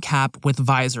American cap with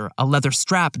visor, a leather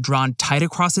strap drawn tight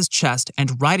across his chest,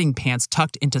 and riding pants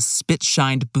tucked into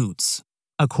spit-shined boots.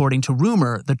 According to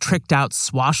rumor, the tricked-out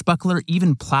swashbuckler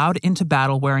even plowed into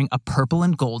battle wearing a purple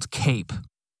and gold cape.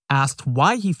 Asked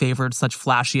why he favored such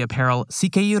flashy apparel,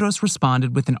 Siqueiros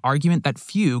responded with an argument that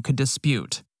few could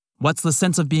dispute. What's the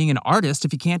sense of being an artist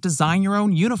if you can't design your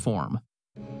own uniform?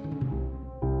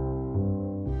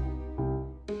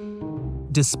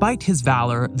 Despite his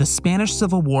valor, the Spanish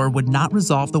Civil War would not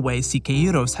resolve the way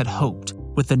Siqueiros had hoped,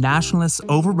 with the nationalists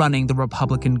overrunning the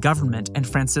Republican government and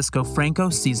Francisco Franco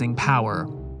seizing power.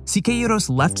 Siqueiros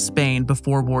left Spain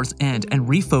before war's end and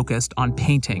refocused on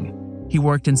painting. He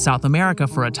worked in South America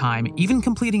for a time, even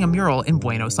completing a mural in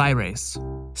Buenos Aires.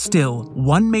 Still,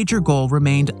 one major goal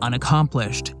remained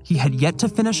unaccomplished. He had yet to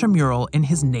finish a mural in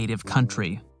his native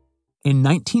country. In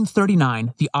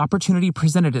 1939, the opportunity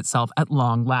presented itself at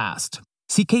long last.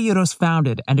 Siqueiros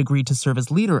founded and agreed to serve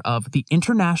as leader of the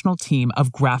International Team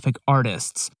of Graphic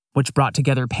Artists, which brought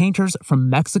together painters from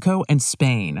Mexico and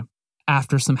Spain.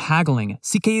 After some haggling,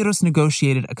 Siqueiros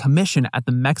negotiated a commission at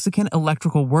the Mexican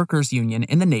Electrical Workers Union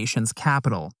in the nation's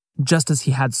capital. Just as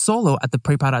he had solo at the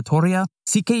Preparatoria,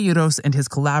 Siqueiros and his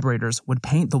collaborators would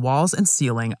paint the walls and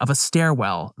ceiling of a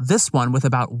stairwell, this one with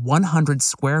about 100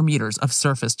 square meters of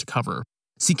surface to cover.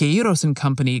 Siqueiros and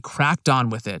company cracked on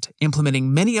with it,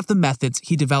 implementing many of the methods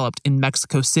he developed in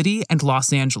Mexico City and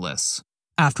Los Angeles.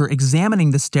 After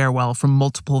examining the stairwell from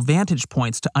multiple vantage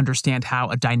points to understand how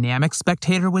a dynamic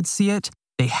spectator would see it,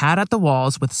 they had at the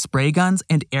walls with spray guns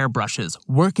and airbrushes,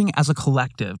 working as a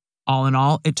collective. All in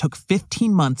all, it took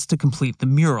 15 months to complete the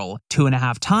mural,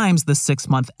 2.5 times the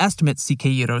 6-month estimate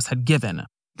Siqueiros had given.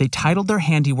 They titled their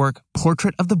handiwork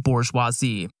Portrait of the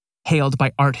Bourgeoisie, hailed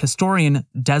by art historian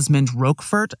Desmond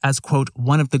Roquefort as, quote,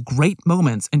 one of the great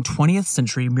moments in 20th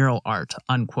century mural art,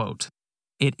 unquote.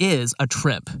 It is a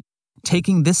trip.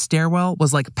 Taking this stairwell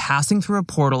was like passing through a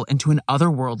portal into an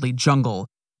otherworldly jungle,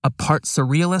 a part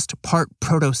surrealist, part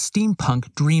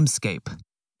proto-steampunk dreamscape.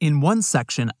 In one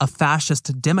section, a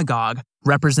fascist demagogue,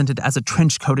 represented as a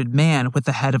trench-coated man with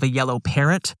the head of a yellow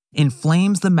parrot,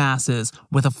 inflames the masses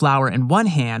with a flower in one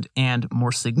hand and,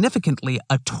 more significantly,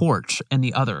 a torch in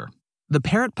the other. The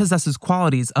parrot possesses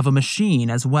qualities of a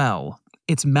machine as well.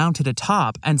 It's mounted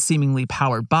atop and seemingly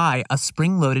powered by a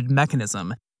spring-loaded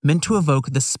mechanism meant to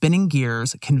evoke the spinning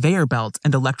gears, conveyor belts,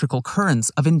 and electrical currents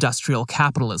of industrial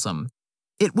capitalism.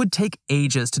 It would take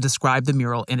ages to describe the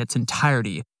mural in its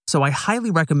entirety, so I highly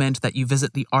recommend that you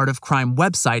visit the Art of Crime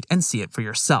website and see it for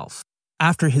yourself.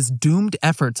 After his doomed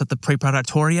efforts at the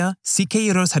Preparatoria,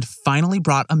 Siqueiros had finally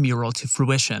brought a mural to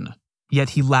fruition.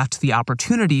 Yet he lacked the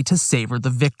opportunity to savor the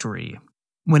victory.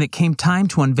 When it came time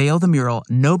to unveil the mural,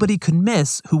 nobody could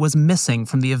miss who was missing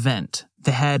from the event.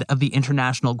 The head of the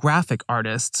International Graphic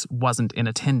Artists wasn't in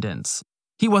attendance.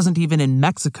 He wasn't even in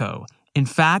Mexico. In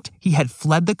fact, he had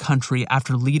fled the country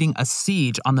after leading a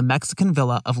siege on the Mexican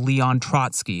villa of Leon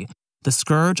Trotsky, the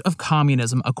scourge of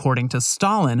communism according to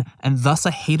Stalin, and thus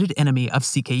a hated enemy of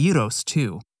Siqueiros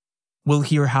too. We'll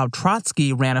hear how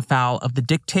Trotsky ran afoul of the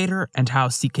dictator and how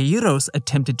Siqueiros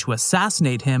attempted to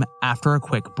assassinate him after a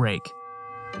quick break.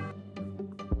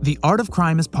 The Art of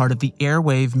Crime is part of the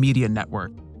Airwave Media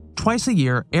Network. Twice a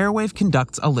year, Airwave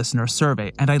conducts a listener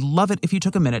survey, and I'd love it if you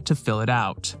took a minute to fill it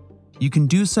out. You can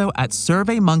do so at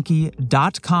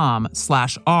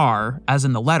surveymonkey.com/R, as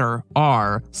in the letter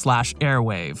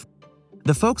R/Airwave.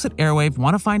 The folks at Airwave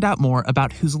want to find out more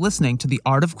about who's listening to The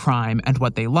Art of Crime and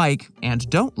what they like and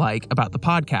don't like about the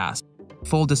podcast.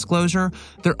 Full disclosure,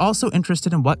 they're also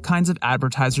interested in what kinds of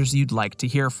advertisers you'd like to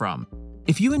hear from.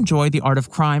 If you enjoy The Art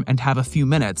of Crime and have a few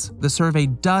minutes, the survey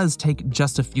does take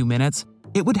just a few minutes.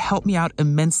 It would help me out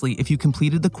immensely if you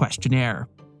completed the questionnaire.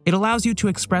 It allows you to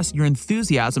express your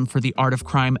enthusiasm for The Art of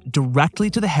Crime directly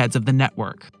to the heads of the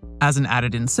network. As an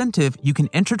added incentive, you can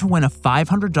enter to win a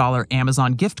 $500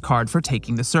 Amazon gift card for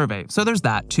taking the survey, so there's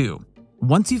that too.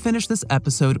 Once you finish this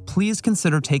episode, please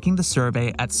consider taking the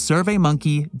survey at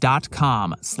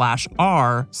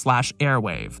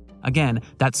surveymonkey.com/r/airwave. Again,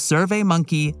 that's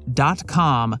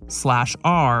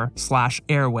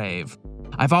surveymonkey.com/r/airwave.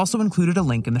 I've also included a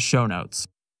link in the show notes.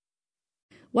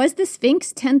 Was the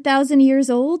Sphinx 10,000 years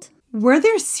old? Were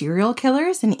there serial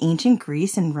killers in ancient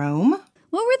Greece and Rome?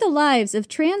 What were the lives of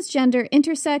transgender,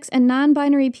 intersex, and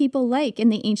non-binary people like in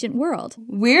the ancient world?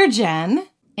 We're Jen.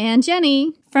 And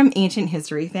Jenny. From Ancient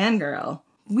History Fangirl.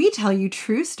 We tell you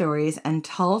true stories and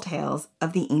tall tales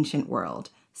of the ancient world.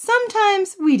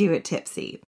 Sometimes we do it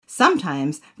tipsy.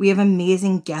 Sometimes we have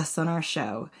amazing guests on our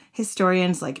show.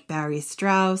 Historians like Barry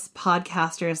Strauss,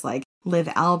 podcasters like Liv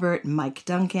Albert, Mike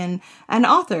Duncan, and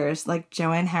authors like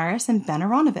Joanne Harris and Ben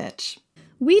Aronovich.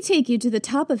 We take you to the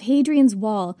top of Hadrian's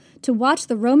Wall to watch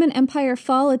the Roman Empire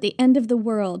fall at the end of the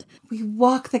world. We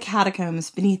walk the catacombs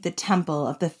beneath the Temple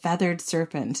of the Feathered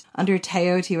Serpent under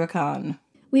Teotihuacan.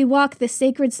 We walk the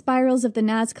sacred spirals of the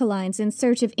Nazca Lines in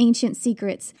search of ancient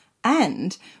secrets.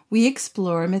 And we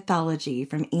explore mythology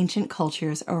from ancient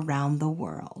cultures around the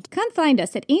world. Come find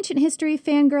us at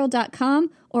ancienthistoryfangirl.com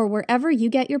or wherever you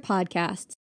get your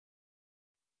podcasts.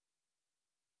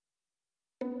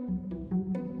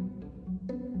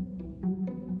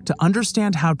 To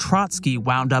understand how Trotsky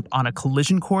wound up on a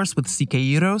collision course with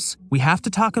Siqueiros, we have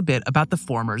to talk a bit about the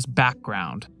former's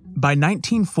background. By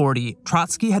 1940,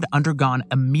 Trotsky had undergone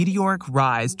a meteoric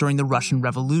rise during the Russian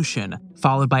Revolution,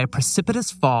 followed by a precipitous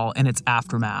fall in its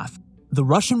aftermath. The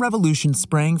Russian Revolution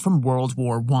sprang from World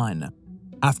War I.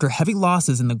 After heavy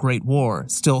losses in the Great War,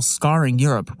 still scarring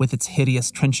Europe with its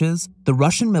hideous trenches, the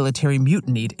Russian military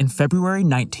mutinied in February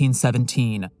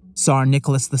 1917. Tsar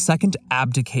Nicholas II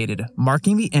abdicated,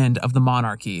 marking the end of the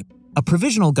monarchy. A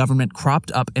provisional government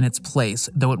cropped up in its place,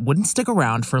 though it wouldn't stick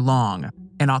around for long.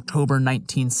 In October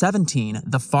 1917,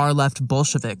 the far-left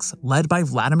Bolsheviks, led by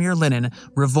Vladimir Lenin,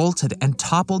 revolted and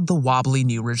toppled the wobbly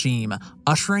new regime,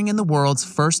 ushering in the world's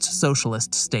first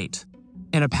socialist state.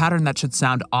 In a pattern that should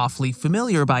sound awfully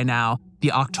familiar by now,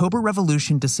 the October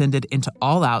Revolution descended into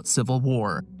all-out civil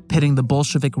war, pitting the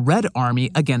Bolshevik Red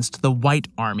Army against the White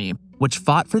Army, which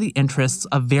fought for the interests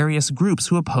of various groups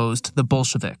who opposed the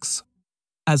Bolsheviks.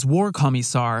 As war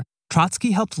commissar,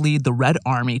 Trotsky helped lead the Red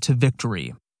Army to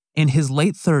victory. In his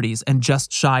late 30s and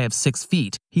just shy of 6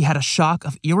 feet, he had a shock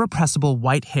of irrepressible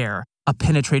white hair, a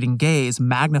penetrating gaze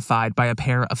magnified by a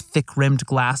pair of thick-rimmed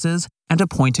glasses, and a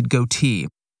pointed goatee.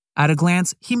 At a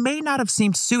glance, he may not have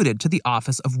seemed suited to the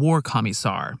office of war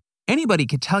commissar. Anybody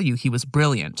could tell you he was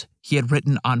brilliant. He had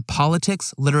written on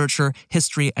politics, literature,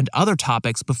 history, and other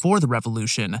topics before the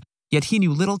revolution, yet he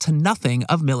knew little to nothing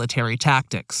of military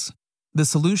tactics. The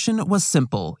solution was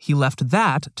simple. He left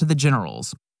that to the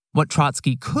generals. What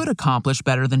Trotsky could accomplish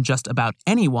better than just about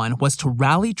anyone was to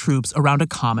rally troops around a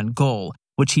common goal,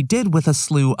 which he did with a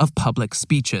slew of public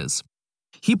speeches.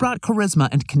 He brought charisma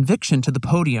and conviction to the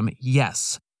podium,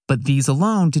 yes, but these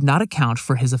alone did not account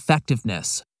for his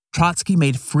effectiveness. Trotsky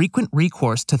made frequent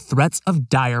recourse to threats of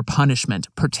dire punishment,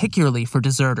 particularly for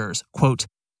deserters. Quote,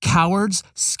 "Cowards,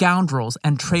 scoundrels,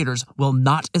 and traitors will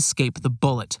not escape the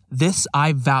bullet. This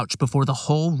I vouch before the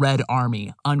whole Red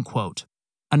Army," unquote.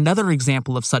 Another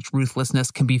example of such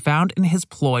ruthlessness can be found in his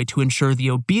ploy to ensure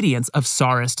the obedience of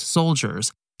Tsarist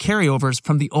soldiers, carryovers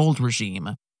from the old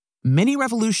regime. Many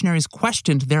revolutionaries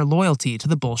questioned their loyalty to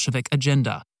the Bolshevik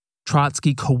agenda.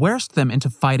 Trotsky coerced them into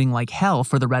fighting like hell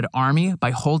for the Red Army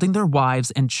by holding their wives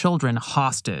and children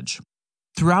hostage.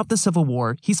 Throughout the Civil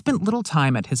War, he spent little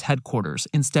time at his headquarters,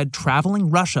 instead traveling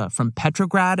Russia from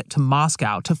Petrograd to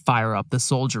Moscow to fire up the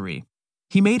soldiery.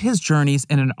 He made his journeys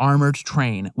in an armored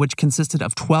train, which consisted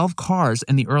of 12 cars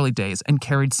in the early days and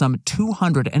carried some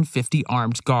 250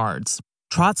 armed guards.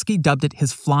 Trotsky dubbed it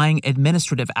his flying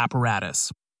administrative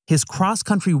apparatus. His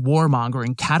cross-country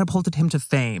warmongering catapulted him to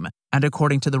fame, and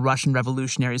according to the Russian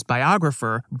revolutionary's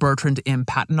biographer, Bertrand M.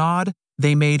 Patenaude,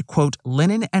 they made, quote,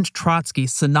 Lenin and Trotsky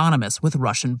synonymous with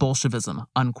Russian Bolshevism,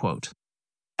 unquote.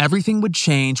 Everything would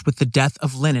change with the death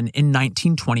of Lenin in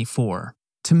 1924.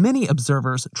 To many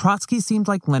observers, Trotsky seemed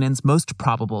like Lenin's most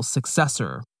probable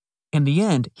successor. In the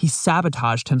end, he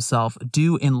sabotaged himself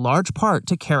due in large part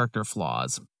to character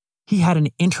flaws. He had an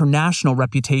international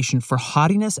reputation for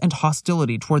haughtiness and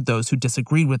hostility toward those who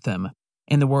disagreed with him.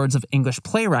 In the words of English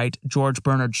playwright George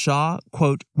Bernard Shaw,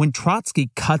 quote, "When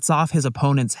Trotsky cuts off his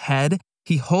opponent's head,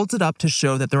 he holds it up to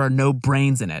show that there are no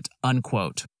brains in it,"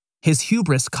 unquote. His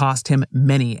hubris cost him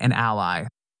many an ally.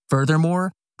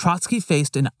 Furthermore, Trotsky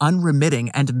faced an unremitting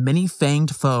and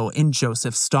many-fanged foe in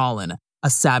Joseph Stalin, a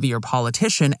savvier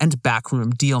politician and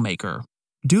backroom dealmaker.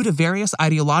 Due to various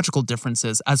ideological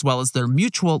differences as well as their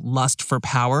mutual lust for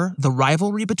power, the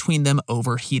rivalry between them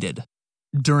overheated.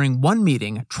 During one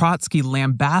meeting, Trotsky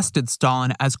lambasted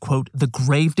Stalin as, quote, the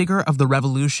gravedigger of the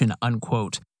revolution,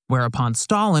 unquote, whereupon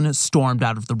Stalin stormed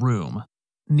out of the room.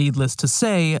 Needless to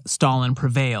say, Stalin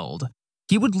prevailed.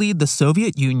 He would lead the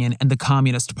Soviet Union and the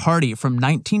Communist Party from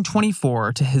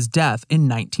 1924 to his death in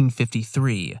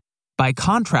 1953. By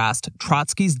contrast,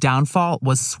 Trotsky's downfall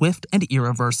was swift and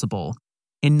irreversible.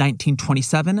 In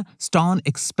 1927, Stalin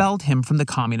expelled him from the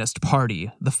Communist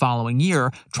Party. The following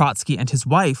year, Trotsky and his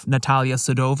wife, Natalia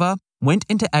Sadova, went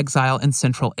into exile in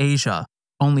Central Asia,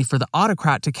 only for the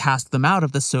autocrat to cast them out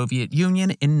of the Soviet Union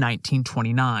in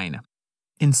 1929.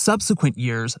 In subsequent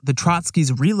years, the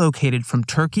Trotskys relocated from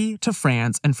Turkey to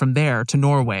France and from there to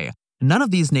Norway. None of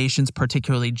these nations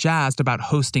particularly jazzed about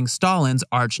hosting Stalin's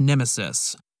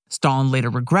arch-nemesis. Stalin later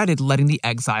regretted letting the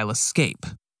exile escape.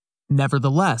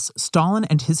 Nevertheless, Stalin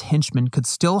and his henchmen could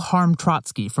still harm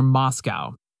Trotsky from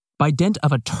Moscow. By dint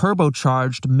of a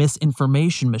turbocharged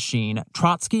misinformation machine,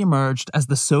 Trotsky emerged as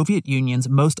the Soviet Union's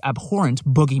most abhorrent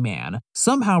boogeyman,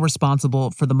 somehow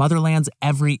responsible for the motherland's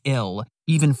every ill,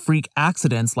 even freak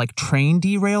accidents like train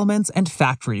derailments and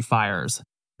factory fires.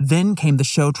 Then came the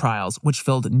show trials, which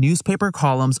filled newspaper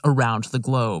columns around the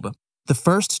globe. The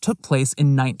first took place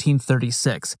in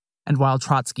 1936, and while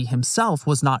Trotsky himself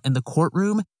was not in the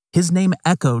courtroom, his name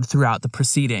echoed throughout the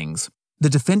proceedings. The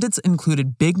defendants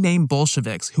included big-name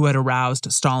Bolsheviks who had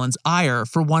aroused Stalin's ire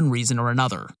for one reason or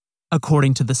another.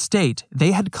 According to the state,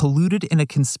 they had colluded in a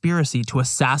conspiracy to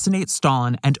assassinate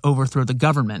Stalin and overthrow the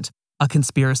government, a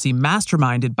conspiracy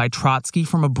masterminded by Trotsky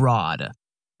from abroad.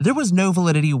 There was no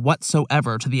validity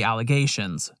whatsoever to the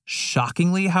allegations.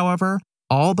 Shockingly, however,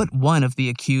 all but one of the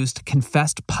accused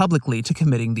confessed publicly to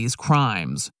committing these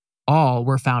crimes. All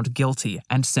were found guilty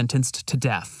and sentenced to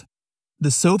death.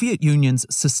 The Soviet Union's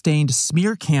sustained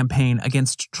smear campaign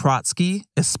against Trotsky,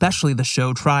 especially the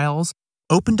show trials,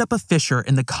 opened up a fissure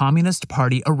in the Communist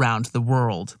Party around the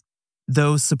world.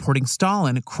 Those supporting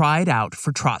Stalin cried out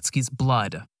for Trotsky's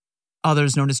blood.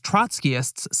 Others known as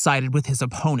Trotskyists sided with his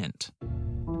opponent.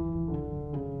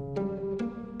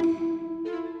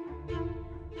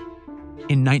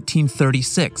 In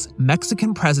 1936,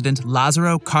 Mexican President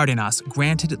Lázaro Cárdenas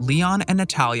granted Leon and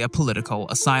Natalia political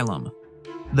asylum.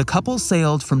 The couple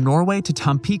sailed from Norway to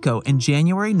Tampico in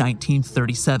January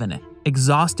 1937,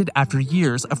 exhausted after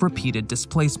years of repeated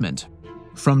displacement.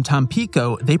 From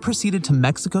Tampico, they proceeded to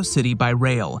Mexico City by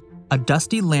rail, a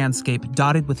dusty landscape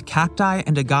dotted with cacti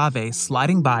and agave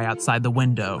sliding by outside the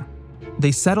window.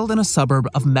 They settled in a suburb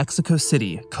of Mexico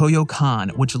City,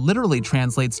 Coyoacán, which literally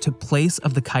translates to place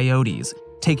of the coyotes,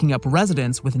 taking up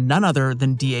residence with none other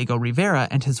than Diego Rivera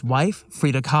and his wife,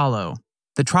 Frida Kahlo.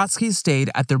 The Trotskys stayed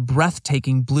at their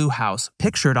breathtaking blue house,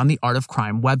 pictured on the Art of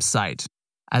Crime website.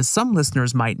 As some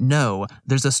listeners might know,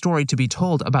 there's a story to be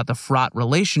told about the fraught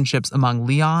relationships among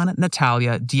Leon,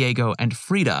 Natalia, Diego, and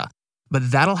Frida, but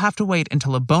that'll have to wait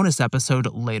until a bonus episode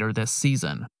later this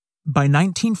season. By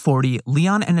 1940,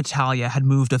 Leon and Natalia had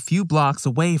moved a few blocks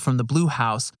away from the Blue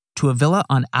House to a villa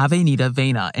on Avenida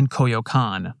Vena in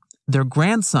Coyoacán. Their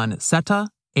grandson, Seta,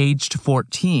 aged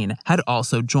 14, had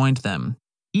also joined them.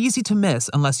 Easy to miss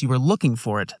unless you were looking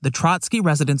for it, the Trotsky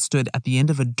residence stood at the end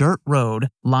of a dirt road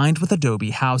lined with adobe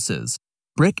houses.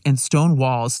 Brick and stone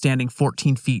walls standing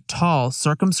 14 feet tall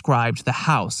circumscribed the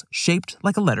house, shaped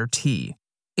like a letter T.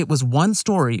 It was one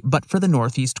story but for the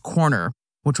northeast corner,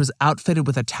 which was outfitted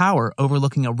with a tower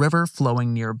overlooking a river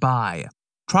flowing nearby.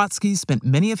 Trotsky spent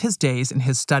many of his days in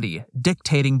his study,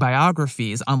 dictating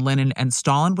biographies on Lenin and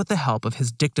Stalin with the help of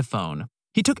his dictaphone.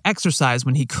 He took exercise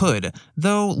when he could,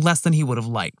 though less than he would have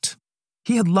liked.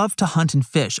 He had loved to hunt and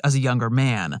fish as a younger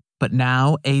man, but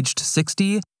now, aged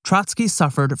 60, Trotsky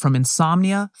suffered from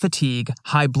insomnia, fatigue,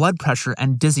 high blood pressure,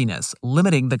 and dizziness,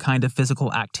 limiting the kind of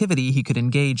physical activity he could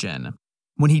engage in.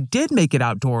 When he did make it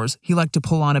outdoors, he liked to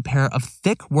pull on a pair of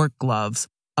thick work gloves,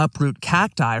 uproot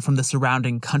cacti from the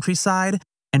surrounding countryside,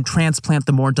 and transplant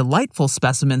the more delightful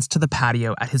specimens to the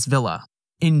patio at his villa.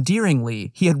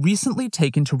 Endearingly, he had recently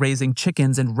taken to raising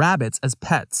chickens and rabbits as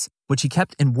pets, which he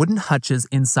kept in wooden hutches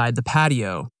inside the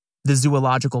patio. The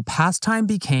zoological pastime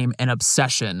became an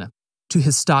obsession. To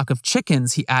his stock of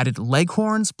chickens, he added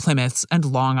Leghorns, Plymouths, and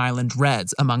Long Island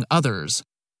Reds, among others.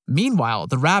 Meanwhile,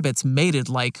 the rabbits mated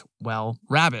like, well,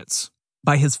 rabbits.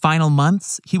 By his final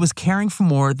months, he was caring for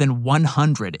more than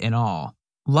 100 in all.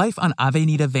 Life on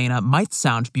Avenida Vena might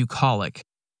sound bucolic.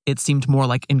 It seemed more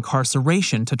like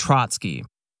incarceration to Trotsky.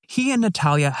 He and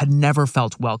Natalia had never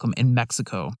felt welcome in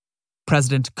Mexico.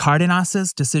 President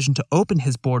Cárdenas's decision to open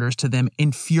his borders to them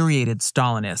infuriated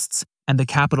Stalinists, and the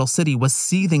capital city was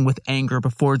seething with anger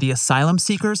before the asylum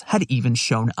seekers had even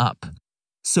shown up.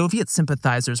 Soviet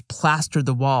sympathizers plastered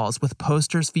the walls with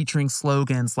posters featuring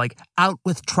slogans like "Out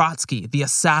with Trotsky, the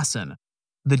assassin."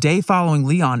 The day following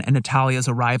Leon and Natalia's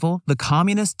arrival, the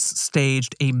communists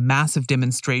staged a massive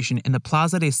demonstration in the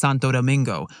Plaza de Santo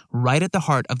Domingo, right at the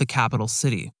heart of the capital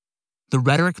city. The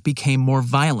rhetoric became more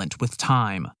violent with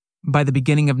time. By the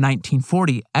beginning of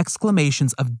 1940,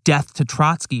 exclamations of "Death to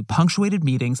Trotsky" punctuated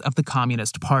meetings of the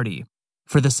Communist Party.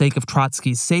 For the sake of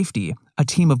Trotsky's safety, a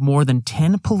team of more than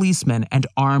 10 policemen and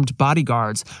armed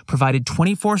bodyguards provided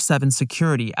 24/7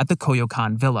 security at the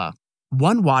Coyoacan villa.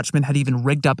 One watchman had even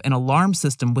rigged up an alarm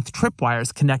system with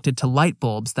tripwires connected to light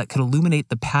bulbs that could illuminate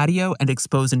the patio and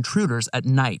expose intruders at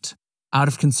night. Out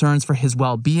of concerns for his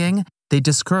well-being, they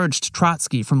discouraged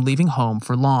Trotsky from leaving home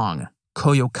for long.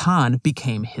 Coyoacan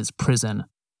became his prison.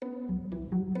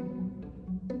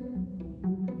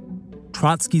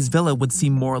 Trotsky's villa would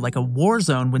seem more like a war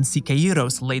zone when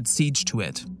Siqueiros laid siege to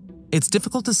it. It's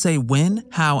difficult to say when,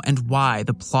 how, and why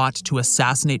the plot to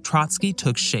assassinate Trotsky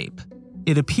took shape.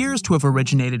 It appears to have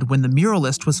originated when the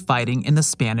muralist was fighting in the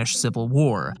Spanish Civil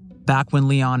War, back when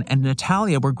Leon and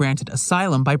Natalia were granted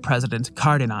asylum by President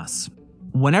Cárdenas.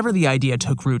 Whenever the idea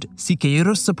took root,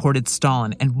 Siqueiros supported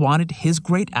Stalin and wanted his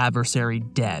great adversary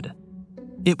dead.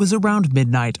 It was around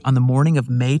midnight on the morning of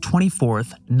May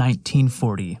 24th,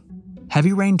 1940.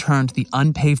 Heavy rain turned the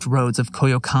unpaved roads of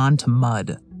Coyoacan to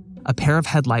mud. A pair of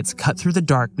headlights cut through the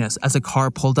darkness as a car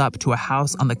pulled up to a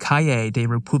house on the Calle de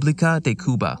República de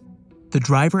Cuba. The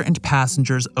driver and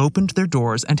passengers opened their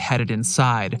doors and headed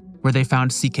inside, where they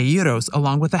found Siqueiros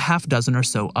along with a half dozen or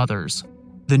so others.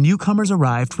 The newcomers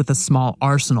arrived with a small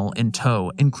arsenal in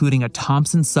tow, including a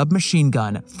Thompson submachine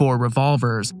gun, 4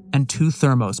 revolvers, and 2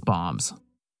 thermos bombs.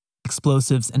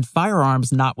 Explosives and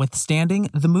firearms notwithstanding,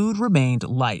 the mood remained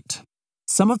light.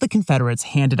 Some of the Confederates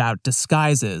handed out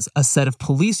disguises, a set of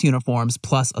police uniforms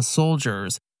plus a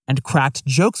soldier's, and cracked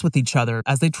jokes with each other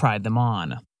as they tried them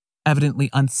on. Evidently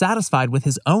unsatisfied with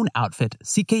his own outfit,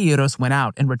 Siqueiros went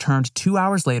out and returned 2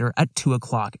 hours later at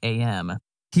 2:00 a.m.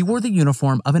 He wore the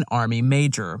uniform of an army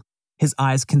major, his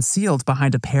eyes concealed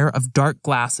behind a pair of dark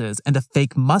glasses and a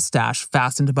fake mustache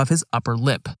fastened above his upper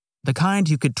lip, the kind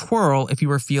you could twirl if you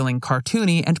were feeling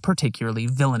cartoony and particularly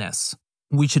villainous.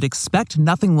 We should expect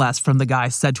nothing less from the guy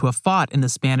said to have fought in the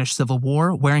Spanish Civil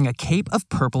War wearing a cape of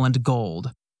purple and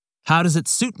gold. "How does it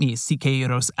suit me?"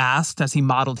 Siqueiros asked as he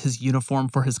modeled his uniform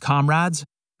for his comrades.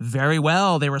 "Very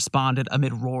well," they responded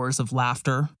amid roars of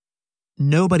laughter.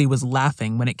 Nobody was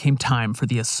laughing when it came time for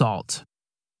the assault.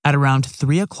 At around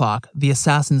 3:00, the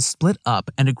assassins split up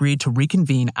and agreed to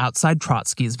reconvene outside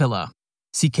Trotsky's villa.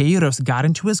 Siqueiros got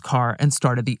into his car and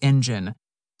started the engine,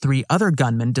 3 other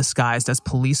gunmen disguised as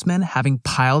policemen having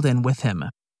piled in with him.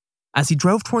 As he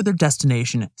drove toward their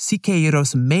destination,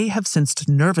 Siqueiros may have sensed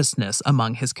nervousness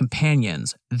among his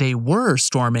companions. They were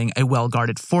storming a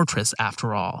well-guarded fortress,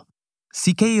 after all.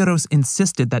 Siqueiros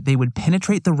insisted that they would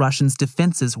penetrate the Russians'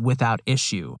 defenses without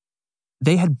issue.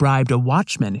 They had bribed a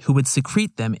watchman who would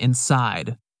secrete them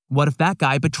inside. "What if that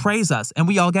guy betrays us and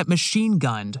we all get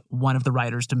machine-gunned?" one of the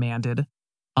writers demanded.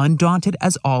 Undaunted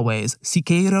as always,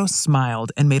 Siqueiros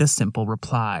smiled and made a simple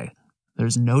reply.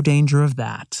 "There's no danger of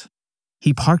that."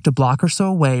 He parked a block or so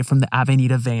away from the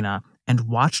Avenida Vena and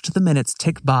watched the minutes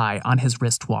tick by on his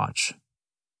wristwatch.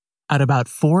 At about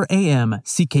 4 a.m.,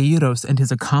 Siqueiros and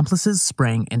his accomplices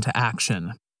sprang into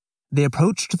action. They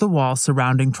approached the wall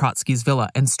surrounding Trotsky's villa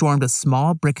and stormed a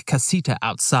small brick casita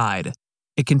outside.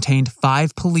 It contained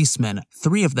 5 policemen,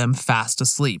 3 of them fast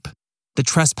asleep. The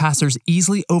trespassers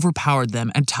easily overpowered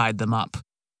them and tied them up.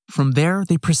 From there,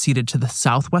 they proceeded to the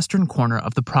southwestern corner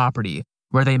of the property,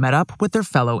 where they met up with their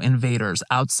fellow invaders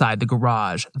outside the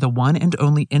garage, the one and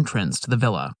only entrance to the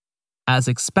villa. As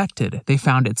expected, they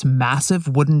found its massive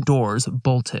wooden doors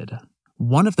bolted.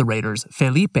 One of the raiders,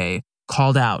 Felipe,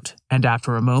 called out, and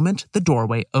after a moment, the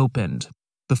doorway opened.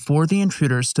 Before the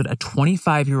intruders stood a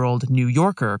 25-year-old New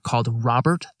Yorker called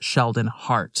Robert Sheldon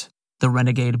Hart, the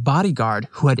renegade bodyguard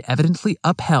who had evidently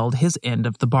upheld his end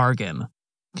of the bargain.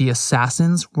 The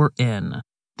assassins were in.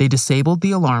 They disabled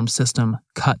the alarm system,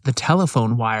 cut the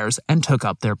telephone wires, and took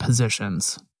up their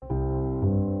positions.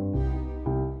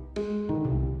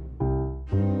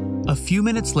 A few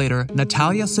minutes later,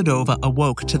 Natalia Sadova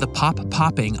awoke to the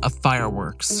popping of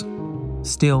fireworks.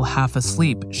 Still half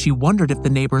asleep, she wondered if the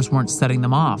neighbors weren't setting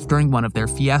them off during one of their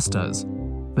fiestas.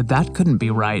 But that couldn't be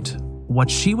right. What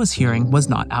she was hearing was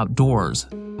not outdoors.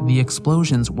 The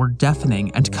explosions were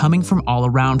deafening and coming from all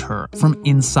around her, from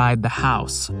inside the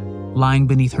house. Lying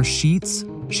beneath her sheets,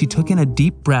 she took in a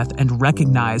deep breath and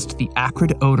recognized the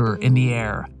acrid odor in the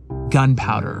air.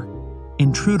 Gunpowder.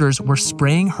 Intruders were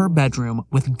spraying her bedroom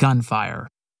with gunfire.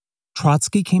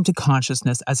 Trotsky came to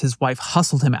consciousness as his wife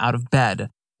hustled him out of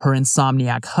bed, her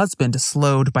insomniac husband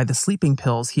slowed by the sleeping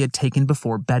pills he had taken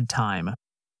before bedtime.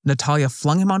 Natalia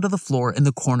flung him onto the floor in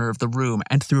the corner of the room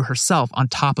and threw herself on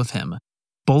top of him.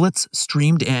 Bullets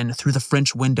streamed in through the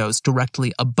French windows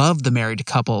directly above the married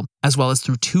couple, as well as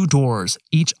through 2 doors,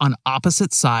 each on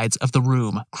opposite sides of the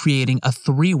room, creating a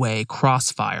 3-way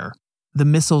crossfire. The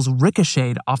missiles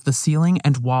ricocheted off the ceiling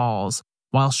and walls,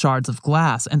 while shards of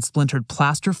glass and splintered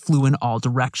plaster flew in all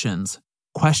directions.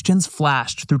 Questions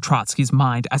flashed through Trotsky's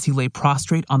mind as he lay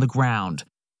prostrate on the ground.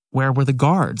 Where were the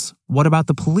guards? What about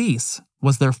the police?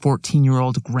 Was their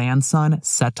 14-year-old grandson,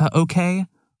 Seta, okay?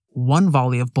 One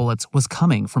volley of bullets was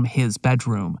coming from his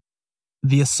bedroom.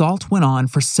 The assault went on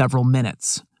for several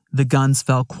minutes. The guns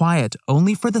fell quiet,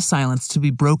 only for the silence to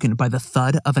be broken by the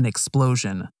thud of an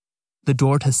explosion. The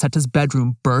door to Seta's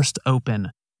bedroom burst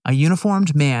open. A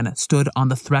uniformed man stood on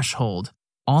the threshold,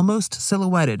 almost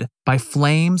silhouetted by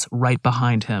flames right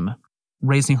behind him.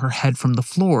 Raising her head from the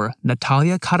floor,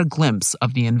 Natalia caught a glimpse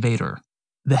of the invader.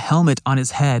 The helmet on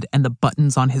his head and the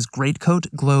buttons on his greatcoat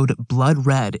glowed blood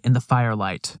red in the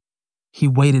firelight. He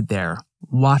waited there,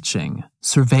 watching,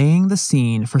 surveying the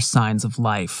scene for signs of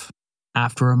life.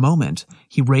 After a moment,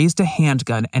 he raised a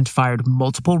handgun and fired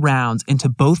multiple rounds into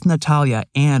both Natalia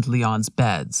and Leon's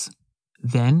beds.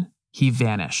 Then he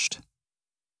vanished.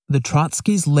 The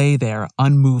Trotskys lay there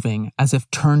unmoving, as if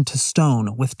turned to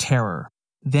stone with terror.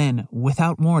 Then,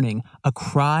 without warning, a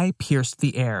cry pierced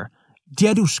the air.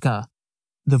 "Dedushka!"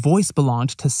 The voice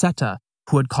belonged to Seta,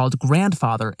 who had called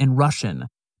grandfather in Russian,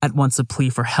 at once a plea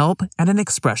for help and an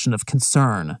expression of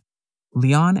concern.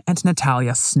 Leon and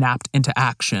Natalia snapped into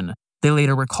action. They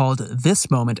later recalled this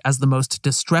moment as the most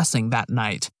distressing that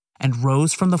night, and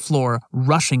rose from the floor,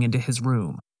 rushing into his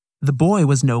room. The boy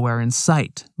was nowhere in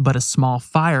sight, but a small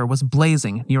fire was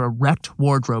blazing near a wrecked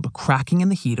wardrobe cracking in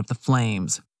the heat of the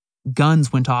flames.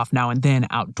 Guns went off now and then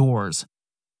outdoors.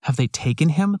 Have they taken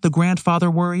him? The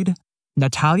grandfather worried.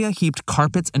 Natalia heaped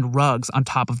carpets and rugs on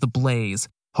top of the blaze,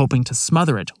 hoping to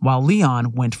smother it while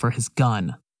Leon went for his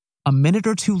gun. A minute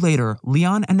or two later,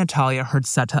 Leon and Natalia heard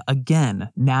Seta again,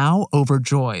 now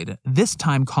overjoyed, this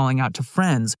time calling out to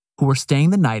friends who were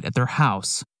staying the night at their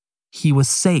house. He was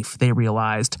safe, they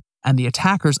realized, and the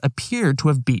attackers appeared to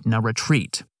have beaten a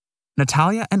retreat.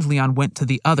 Natalia and Leon went to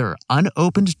the other,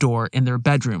 unopened door in their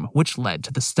bedroom, which led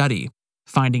to the study.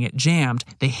 Finding it jammed,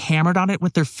 they hammered on it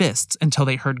with their fists until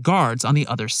they heard guards on the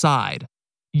other side.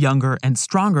 Younger and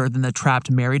stronger than the trapped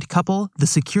married couple, the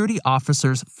security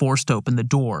officers forced open the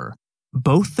door.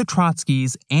 Both the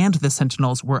Trotskys and the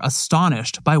Sentinels were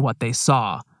astonished by what they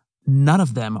saw. None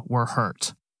of them were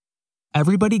hurt.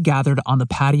 Everybody gathered on the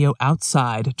patio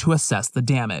outside to assess the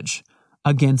damage.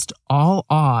 Against all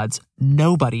odds,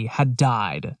 nobody had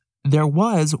died. There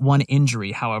was one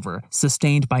injury, however,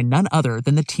 sustained by none other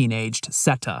than the teenaged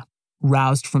Seta.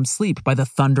 Roused from sleep by the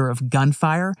thunder of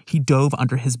gunfire, he dove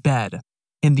under his bed.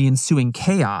 In the ensuing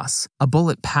chaos, a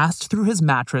bullet passed through his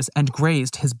mattress and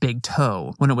grazed his big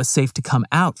toe. When it was safe to come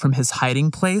out from his hiding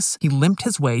place, he limped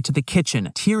his way to the kitchen,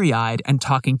 teary-eyed and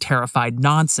talking terrified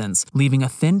nonsense, leaving a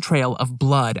thin trail of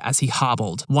blood as he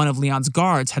hobbled. One of Leon's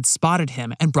guards had spotted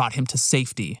him and brought him to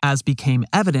safety. As became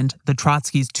evident, the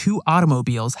Trotskys' 2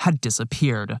 automobiles had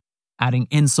disappeared. Adding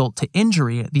insult to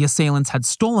injury, the assailants had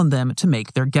stolen them to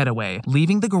make their getaway,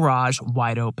 leaving the garage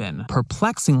wide open.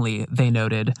 Perplexingly, they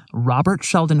noted, Robert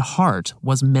Sheldon Hart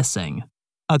was missing.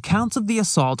 Accounts of the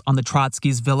assault on the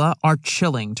Trotskys' villa are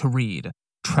chilling to read.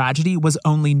 Tragedy was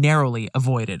only narrowly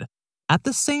avoided. At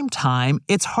the same time,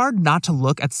 it's hard not to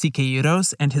look at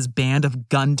Siqueiros and his band of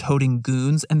gun-toting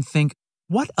goons and think,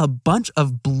 what a bunch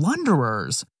of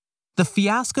blunderers! The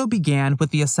fiasco began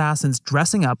with the assassins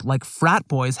dressing up like frat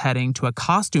boys heading to a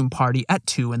costume party at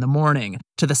 2 a.m,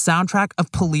 to the soundtrack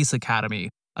of Police Academy.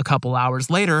 A couple hours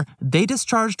later, they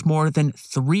discharged more than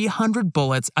 300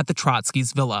 bullets at the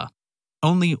Trotskys' villa.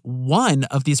 Only one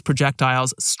of these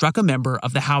projectiles struck a member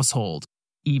of the household.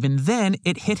 Even then,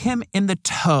 it hit him in the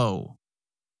toe.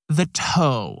 The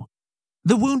toe.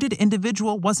 The wounded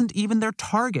individual wasn't even their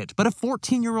target, but a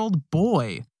 14-year-old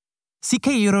boy.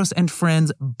 Siqueiros and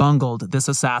friends bungled this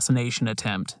assassination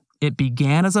attempt. It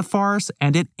began as a farce,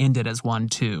 and it ended as one,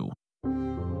 too.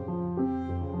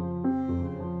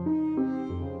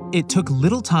 It took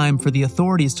little time for the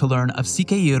authorities to learn of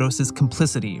Siqueiros'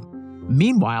 complicity.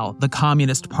 Meanwhile, the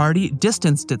Communist Party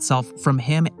distanced itself from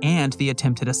him and the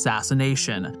attempted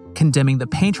assassination, condemning the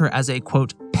painter as a,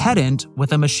 quote, pedant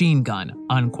with a machine gun,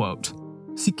 unquote.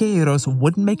 Siqueiros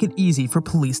wouldn't make it easy for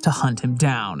police to hunt him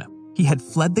down. He had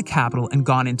fled the capital and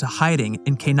gone into hiding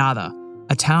in Quenada,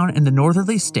 a town in the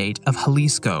northerly state of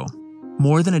Jalisco.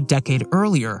 More than a decade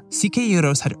earlier,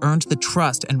 Siqueiros had earned the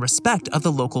trust and respect of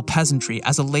the local peasantry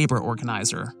as a labor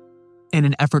organizer. In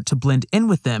an effort to blend in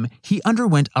with them, he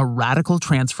underwent a radical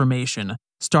transformation,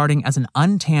 starting as an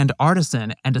untanned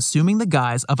artisan and assuming the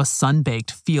guise of a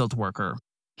sun-baked field worker.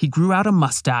 He grew out a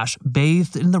mustache,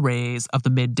 bathed in the rays of the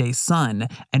midday sun,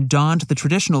 and donned the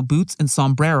traditional boots and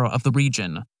sombrero of the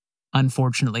region.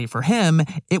 Unfortunately for him,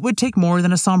 it would take more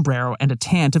than a sombrero and a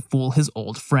tan to fool his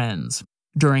old friends.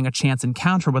 During a chance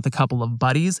encounter with a couple of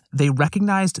buddies, they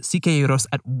recognized Siqueiros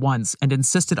at once and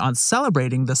insisted on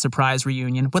celebrating the surprise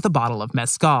reunion with a bottle of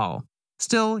mezcal.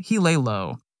 Still, he lay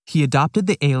low. He adopted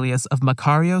the alias of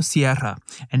Macario Sierra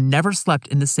and never slept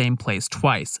in the same place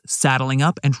twice, saddling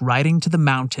up and riding to the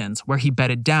mountains where he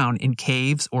bedded down in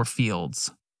caves or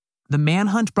fields. The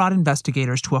manhunt brought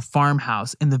investigators to a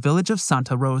farmhouse in the village of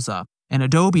Santa Rosa, an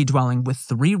adobe dwelling with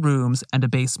 3 rooms and a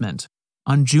basement.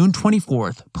 On June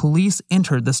 24th, police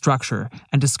entered the structure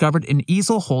and discovered an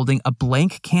easel holding a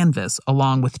blank canvas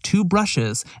along with 2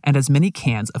 brushes and as many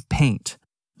cans of paint.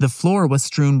 The floor was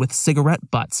strewn with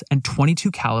cigarette butts and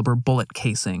 .22 caliber bullet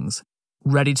casings.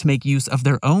 Ready to make use of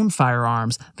their own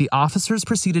firearms, the officers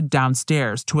proceeded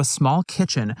downstairs to a small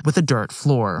kitchen with a dirt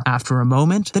floor. After a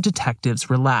moment, the detectives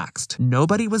relaxed.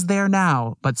 Nobody was there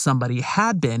now, but somebody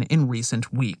had been in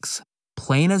recent weeks.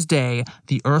 Plain as day,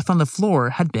 the earth on the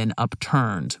floor had been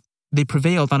upturned. They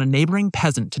prevailed on a neighboring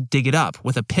peasant to dig it up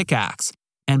with a pickaxe,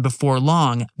 and before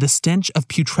long, the stench of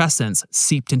putrescence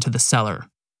seeped into the cellar.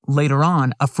 Later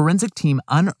on, a forensic team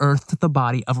unearthed the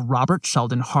body of Robert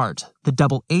Sheldon Hart, the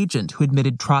double agent who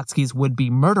admitted Trotsky's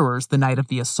would-be murderers the night of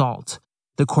the assault,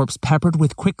 the corpse peppered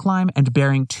with quicklime and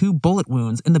bearing 2 bullet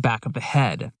wounds in the back of the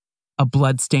head. A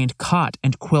blood-stained cot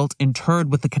and quilt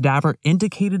interred with the cadaver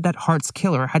indicated that Hart's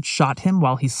killer had shot him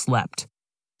while he slept.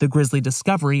 The grisly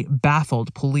discovery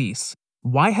baffled police.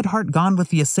 Why had Hart gone with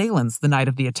the assailants the night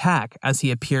of the attack, as he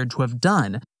appeared to have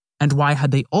done, and why had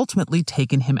they ultimately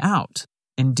taken him out?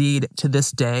 Indeed, to this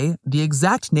day, the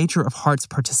exact nature of Hart's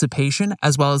participation,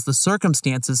 as well as the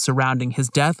circumstances surrounding his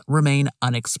death, remain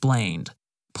unexplained.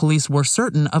 Police were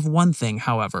certain of one thing,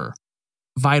 however.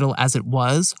 Vital as it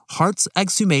was, Hart's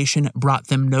exhumation brought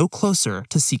them no closer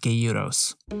to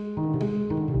Siqueiros.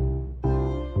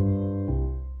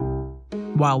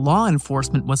 While law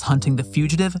enforcement was hunting the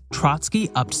fugitive, Trotsky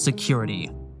upped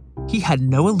security. He had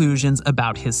no illusions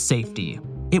about his safety.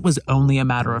 It was only a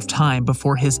matter of time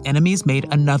before his enemies made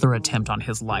another attempt on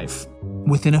his life.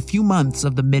 Within a few months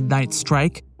of the midnight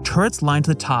strike, turrets lined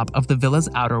the top of the villa's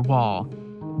outer wall.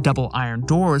 Double iron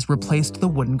doors replaced the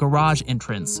wooden garage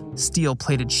entrance.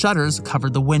 Steel-plated shutters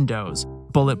covered the windows.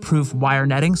 Bulletproof wire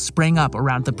netting sprang up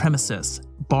around the premises.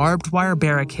 Barbed wire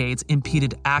barricades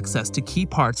impeded access to key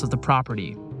parts of the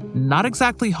property. Not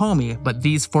exactly homey, but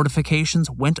these fortifications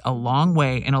went a long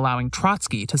way in allowing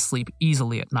Trotsky to sleep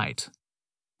easily at night.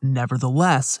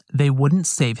 Nevertheless, they wouldn't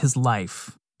save his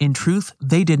life. In truth,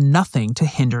 they did nothing to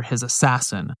hinder his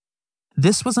assassin.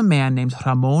 This was a man named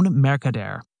Ramon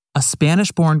Mercader, a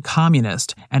Spanish-born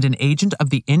communist and an agent of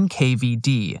the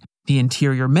NKVD, the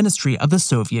Interior Ministry of the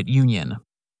Soviet Union.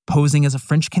 Posing as a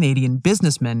French-Canadian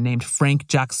businessman named Frank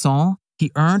Jackson, he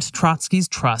earned Trotsky's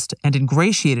trust and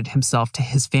ingratiated himself to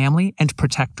his family and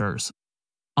protectors.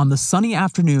 On the sunny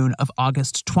afternoon of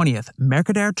August 20th,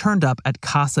 Mercader turned up at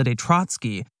Casa de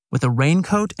Trotsky with a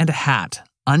raincoat and a hat,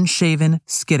 unshaven,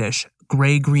 skittish,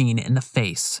 gray-green in the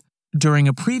face. During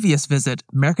a previous visit,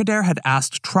 Mercader had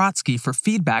asked Trotsky for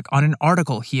feedback on an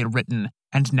article he had written,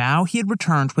 and now he had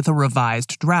returned with a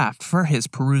revised draft for his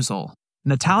perusal.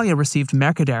 Natalia received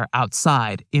Mercader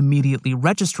outside, immediately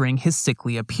registering his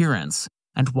sickly appearance,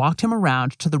 and walked him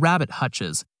around to the rabbit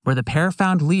hutches, where the pair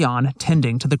found Leon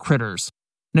tending to the critters.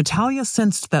 Natalia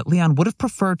sensed that Leon would have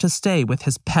preferred to stay with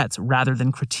his pets rather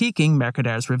than critiquing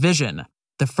Mercader's revision.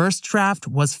 The first draft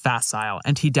was facile,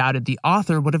 and he doubted the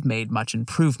author would have made much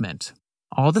improvement.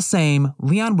 All the same,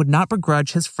 Leon would not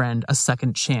begrudge his friend a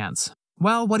second chance.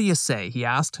 "Well, what do you say?" he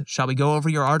asked. "Shall we go over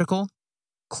your article?"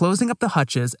 Closing up the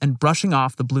hutches and brushing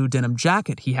off the blue denim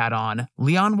jacket he had on,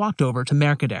 Leon walked over to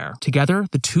Mercader. Together,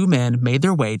 the two men made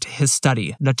their way to his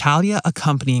study, Natalia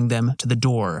accompanying them to the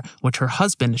door, which her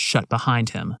husband shut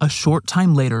behind him. A short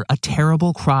time later, a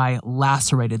terrible cry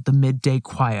lacerated the midday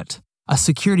quiet. A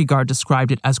security guard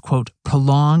described it as, quote,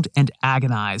 prolonged and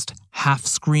agonized, half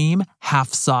scream,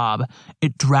 half sob.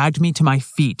 It dragged me to my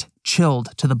feet, chilled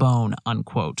to the bone,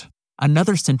 unquote.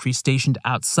 Another sentry stationed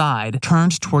outside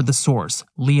turned toward the source,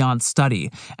 Leon's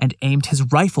study, and aimed his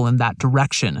rifle in that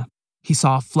direction. He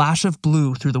saw a flash of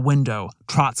blue through the window,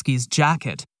 Trotsky's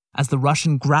jacket, as the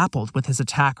Russian grappled with his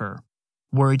attacker.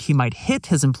 Worried he might hit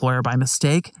his employer by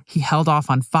mistake, he held off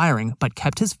on firing but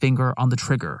kept his finger on the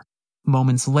trigger.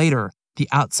 Moments later, the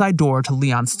outside door to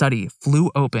Leon's study flew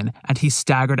open and he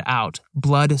staggered out,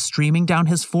 blood streaming down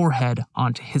his forehead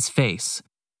onto his face.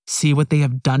 "See what they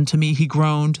have done to me," he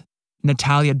groaned.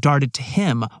 Natalia darted to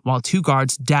him while 2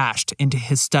 guards dashed into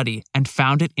his study and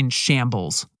found it in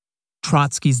shambles.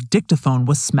 Trotsky's dictaphone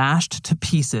was smashed to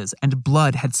pieces and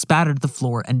blood had spattered the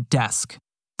floor and desk.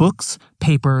 Books,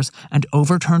 papers, and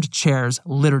overturned chairs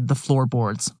littered the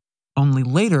floorboards. Only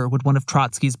later would one of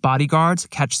Trotsky's bodyguards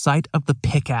catch sight of the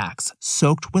pickaxe,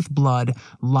 soaked with blood,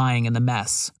 lying in the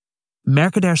mess.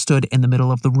 Mercader stood in the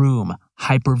middle of the room,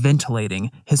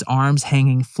 hyperventilating, his arms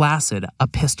hanging flaccid, a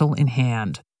pistol in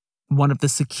hand. One of the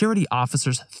security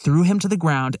officers threw him to the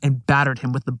ground and battered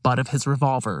him with the butt of his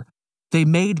revolver. "They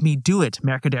made me do it,"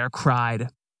 Mercader cried.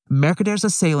 Mercader's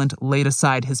assailant laid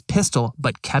aside his pistol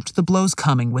but kept the blows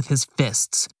coming with his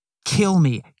fists. Kill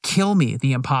me,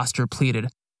 the impostor pleaded.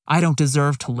 "I don't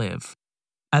deserve to live."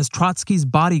 As Trotsky's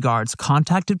bodyguards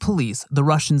contacted police, the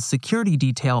Russian security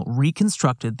detail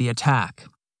reconstructed the attack.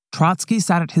 Trotsky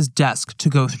sat at his desk to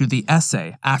go through the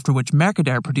essay, after which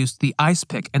Mercader produced the ice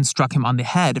pick and struck him on the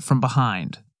head from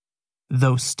behind.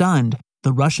 Though stunned,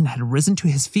 the Russian had risen to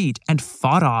his feet and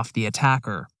fought off the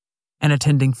attacker. An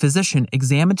attending physician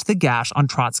examined the gash on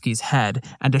Trotsky's head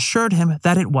and assured him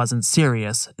that it wasn't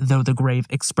serious, though the grave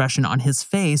expression on his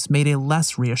face made a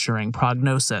less reassuring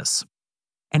prognosis.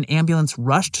 An ambulance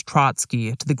rushed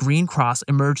Trotsky to the Green Cross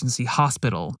Emergency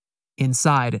Hospital.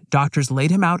 Inside, doctors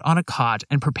laid him out on a cot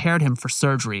and prepared him for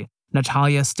surgery,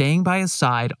 Natalia staying by his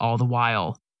side all the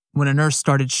while. When a nurse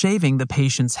started shaving the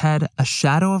patient's head, a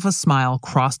shadow of a smile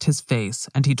crossed his face,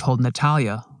 and he told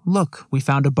Natalia, "Look, we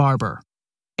found a barber."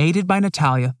 Aided by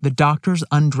Natalia, the doctors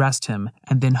undressed him,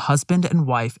 and then husband and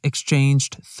wife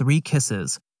exchanged 3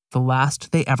 kisses, the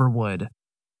last they ever would.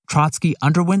 Trotsky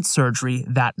underwent surgery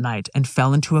that night and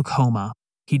fell into a coma.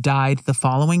 He died the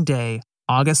following day,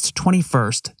 August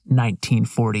 21st,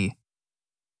 1940.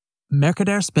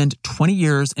 Mercader spent 20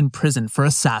 years in prison for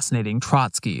assassinating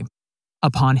Trotsky.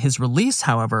 Upon his release,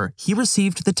 however, he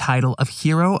received the title of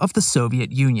Hero of the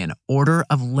Soviet Union, Order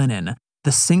of Lenin,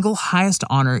 the single highest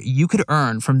honor you could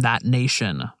earn from that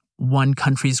nation. One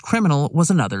country's criminal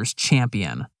was another's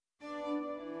champion.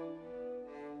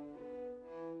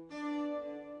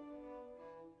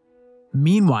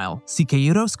 Meanwhile,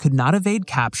 Siqueiros could not evade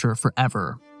capture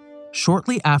forever.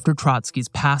 Shortly after Trotsky's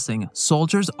passing,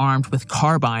 soldiers armed with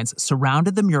carbines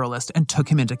surrounded the muralist and took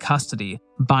him into custody,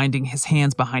 binding his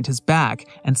hands behind his back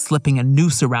and slipping a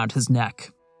noose around his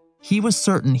neck. He was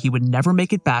certain he would never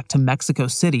make it back to Mexico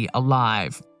City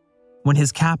alive. When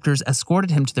his captors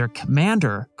escorted him to their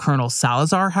commander, Colonel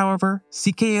Salazar, however,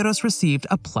 Siqueiros received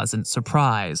a pleasant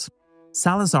surprise.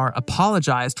 Salazar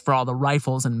apologized for all the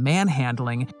rifles and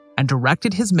manhandling and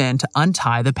directed his men to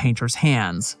untie the painter's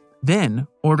hands. Then,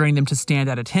 ordering them to stand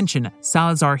at attention,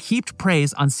 Salazar heaped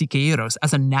praise on Siqueiros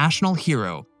as a national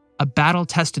hero, a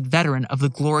battle-tested veteran of the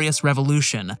glorious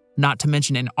revolution, not to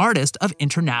mention an artist of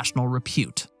international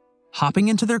repute. Hopping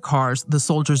into their cars, the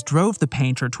soldiers drove the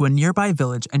painter to a nearby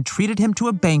village and treated him to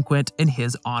a banquet in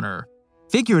his honor.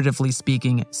 Figuratively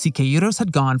speaking, Siqueiros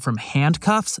had gone from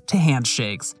handcuffs to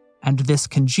handshakes, and this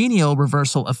congenial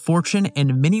reversal of fortune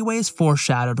in many ways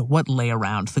foreshadowed what lay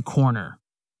around the corner.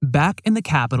 Back in the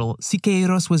capital,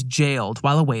 Siqueiros was jailed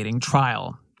while awaiting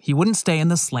trial. He wouldn't stay in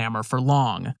the slammer for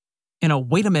long. In a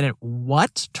wait a minute,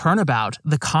 what turnabout,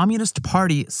 the Communist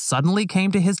Party suddenly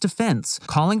came to his defense,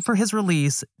 calling for his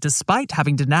release despite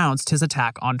having denounced his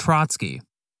attack on Trotsky.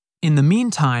 In the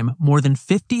meantime, more than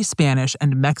 50 Spanish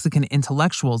and Mexican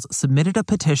intellectuals submitted a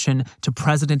petition to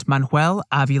President Manuel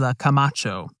Ávila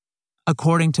Camacho.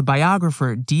 According to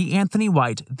biographer D. Anthony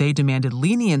White, they demanded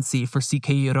leniency for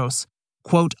Siqueiros,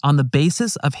 quote, on the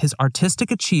basis of his artistic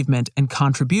achievement and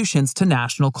contributions to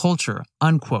national culture,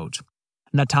 unquote.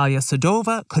 Natalia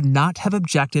Sadova could not have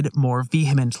objected more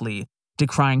vehemently,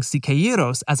 decrying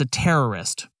Siqueiros as a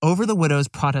terrorist. Over the widow's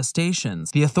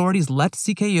protestations, the authorities let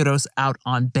Siqueiros out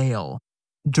on bail.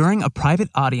 During a private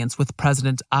audience with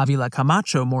President Ávila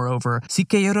Camacho, moreover,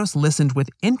 Siqueiros listened with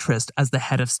interest as the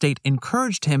head of state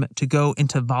encouraged him to go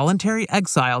into voluntary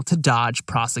exile to dodge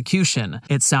prosecution.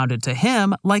 It sounded to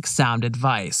him like sound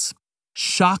advice.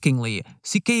 Shockingly,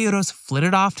 Siqueiros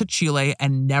flitted off to Chile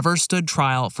and never stood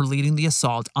trial for leading the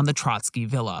assault on the Trotsky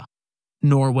villa.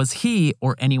 Nor was he,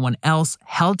 or anyone else,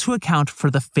 held to account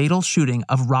for the fatal shooting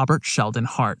of Robert Sheldon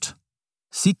Hart.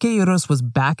 Siqueiros was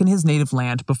back in his native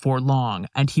land before long,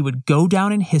 and he would go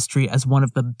down in history as one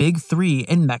of the big 3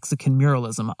 in Mexican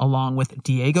muralism, along with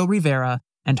Diego Rivera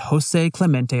and José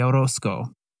Clemente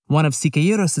Orozco. One of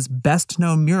Siqueiros'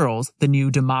 best-known murals, The New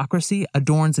Democracy,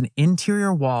 adorns an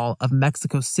interior wall of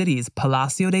Mexico City's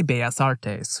Palacio de Bellas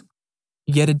Artes.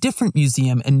 Yet a different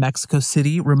museum in Mexico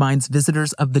City reminds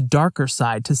visitors of the darker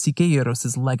side to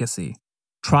Siqueiros' legacy.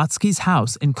 Trotsky's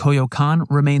house in Coyoacan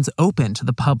remains open to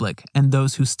the public, and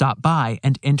those who stop by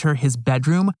and enter his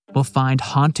bedroom will find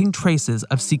haunting traces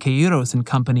of Siqueiros and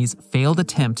Company's failed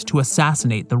attempt to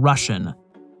assassinate the Russian.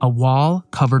 A wall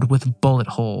covered with bullet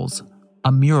holes.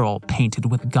 A mural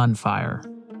painted with gunfire.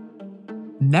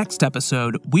 Next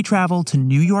episode, we travel to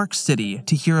New York City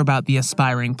to hear about the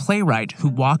aspiring playwright who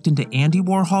walked into Andy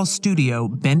Warhol's studio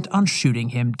bent on shooting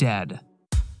him dead.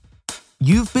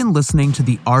 You've been listening to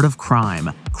The Art of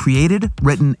Crime, created,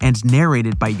 written, and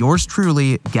narrated by yours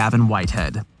truly, Gavin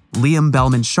Whitehead. Liam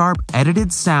Bellman Sharp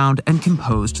edited sound and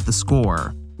composed the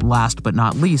score. Last but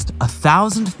not least,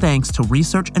 1,000 thanks to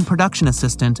research and production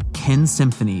assistant Ken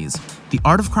Symphonies. The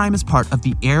Art of Crime is part of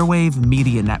the Airwave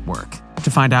Media Network.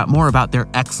 To find out more about their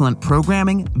excellent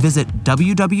programming, visit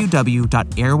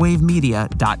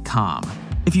www.airwavemedia.com.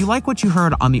 If you like what you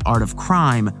heard on The Art of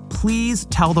Crime, please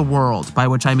tell the world, by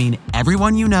which I mean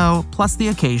everyone you know, plus the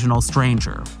occasional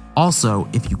stranger. Also,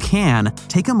 if you can,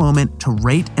 take a moment to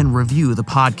rate and review the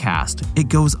podcast. It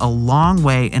goes a long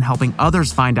way in helping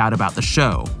others find out about the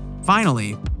show.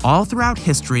 Finally, all throughout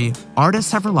history,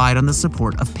 artists have relied on the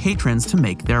support of patrons to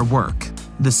make their work.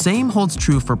 The same holds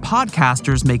true for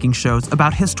podcasters making shows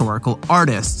about historical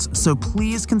artists, so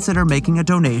please consider making a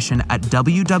donation at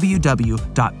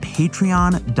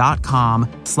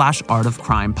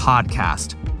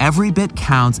www.patreon.com/artofcrimepodcast. Every bit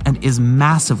counts and is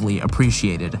massively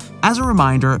appreciated. As a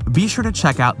reminder, be sure to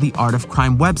check out the Art of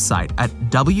Crime website at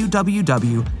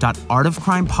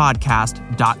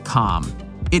www.artofcrimepodcast.com.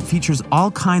 It features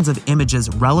all kinds of images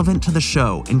relevant to the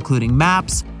show, including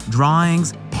maps,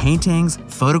 drawings, paintings,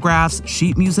 photographs,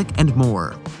 sheet music, and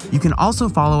more. You can also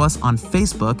follow us on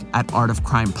Facebook at Art of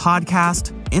Crime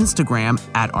Podcast, Instagram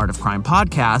at Art of Crime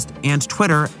Podcast, and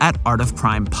Twitter at Art of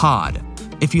Crime Pod.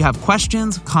 If you have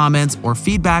questions, comments, or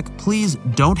feedback, please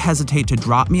don't hesitate to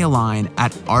drop me a line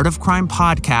at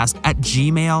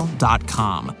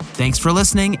artofcrimepodcast@gmail.com. Thanks for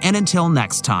listening, and until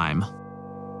next time.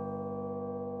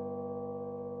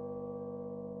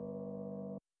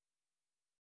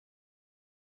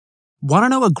 Want to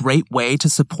know a great way to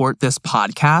support this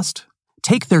podcast?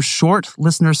 Take their short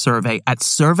listener survey at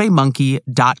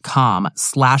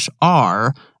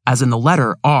surveymonkey.com/R, as in the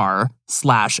letter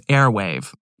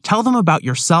R/airwave. Tell them about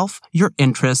yourself, your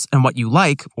interests, and what you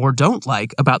like or don't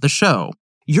like about the show.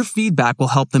 Your feedback will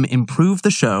help them improve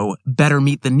the show, better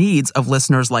meet the needs of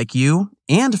listeners like you,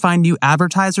 and find new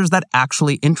advertisers that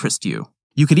actually interest you.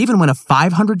 You could even win a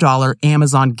 $500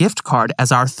 Amazon gift card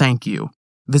as our thank you.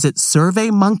 Visit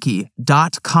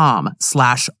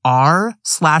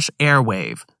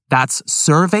surveymonkey.com/R/airwave. That's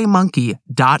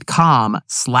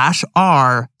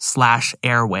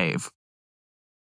surveymonkey.com/R/airwave.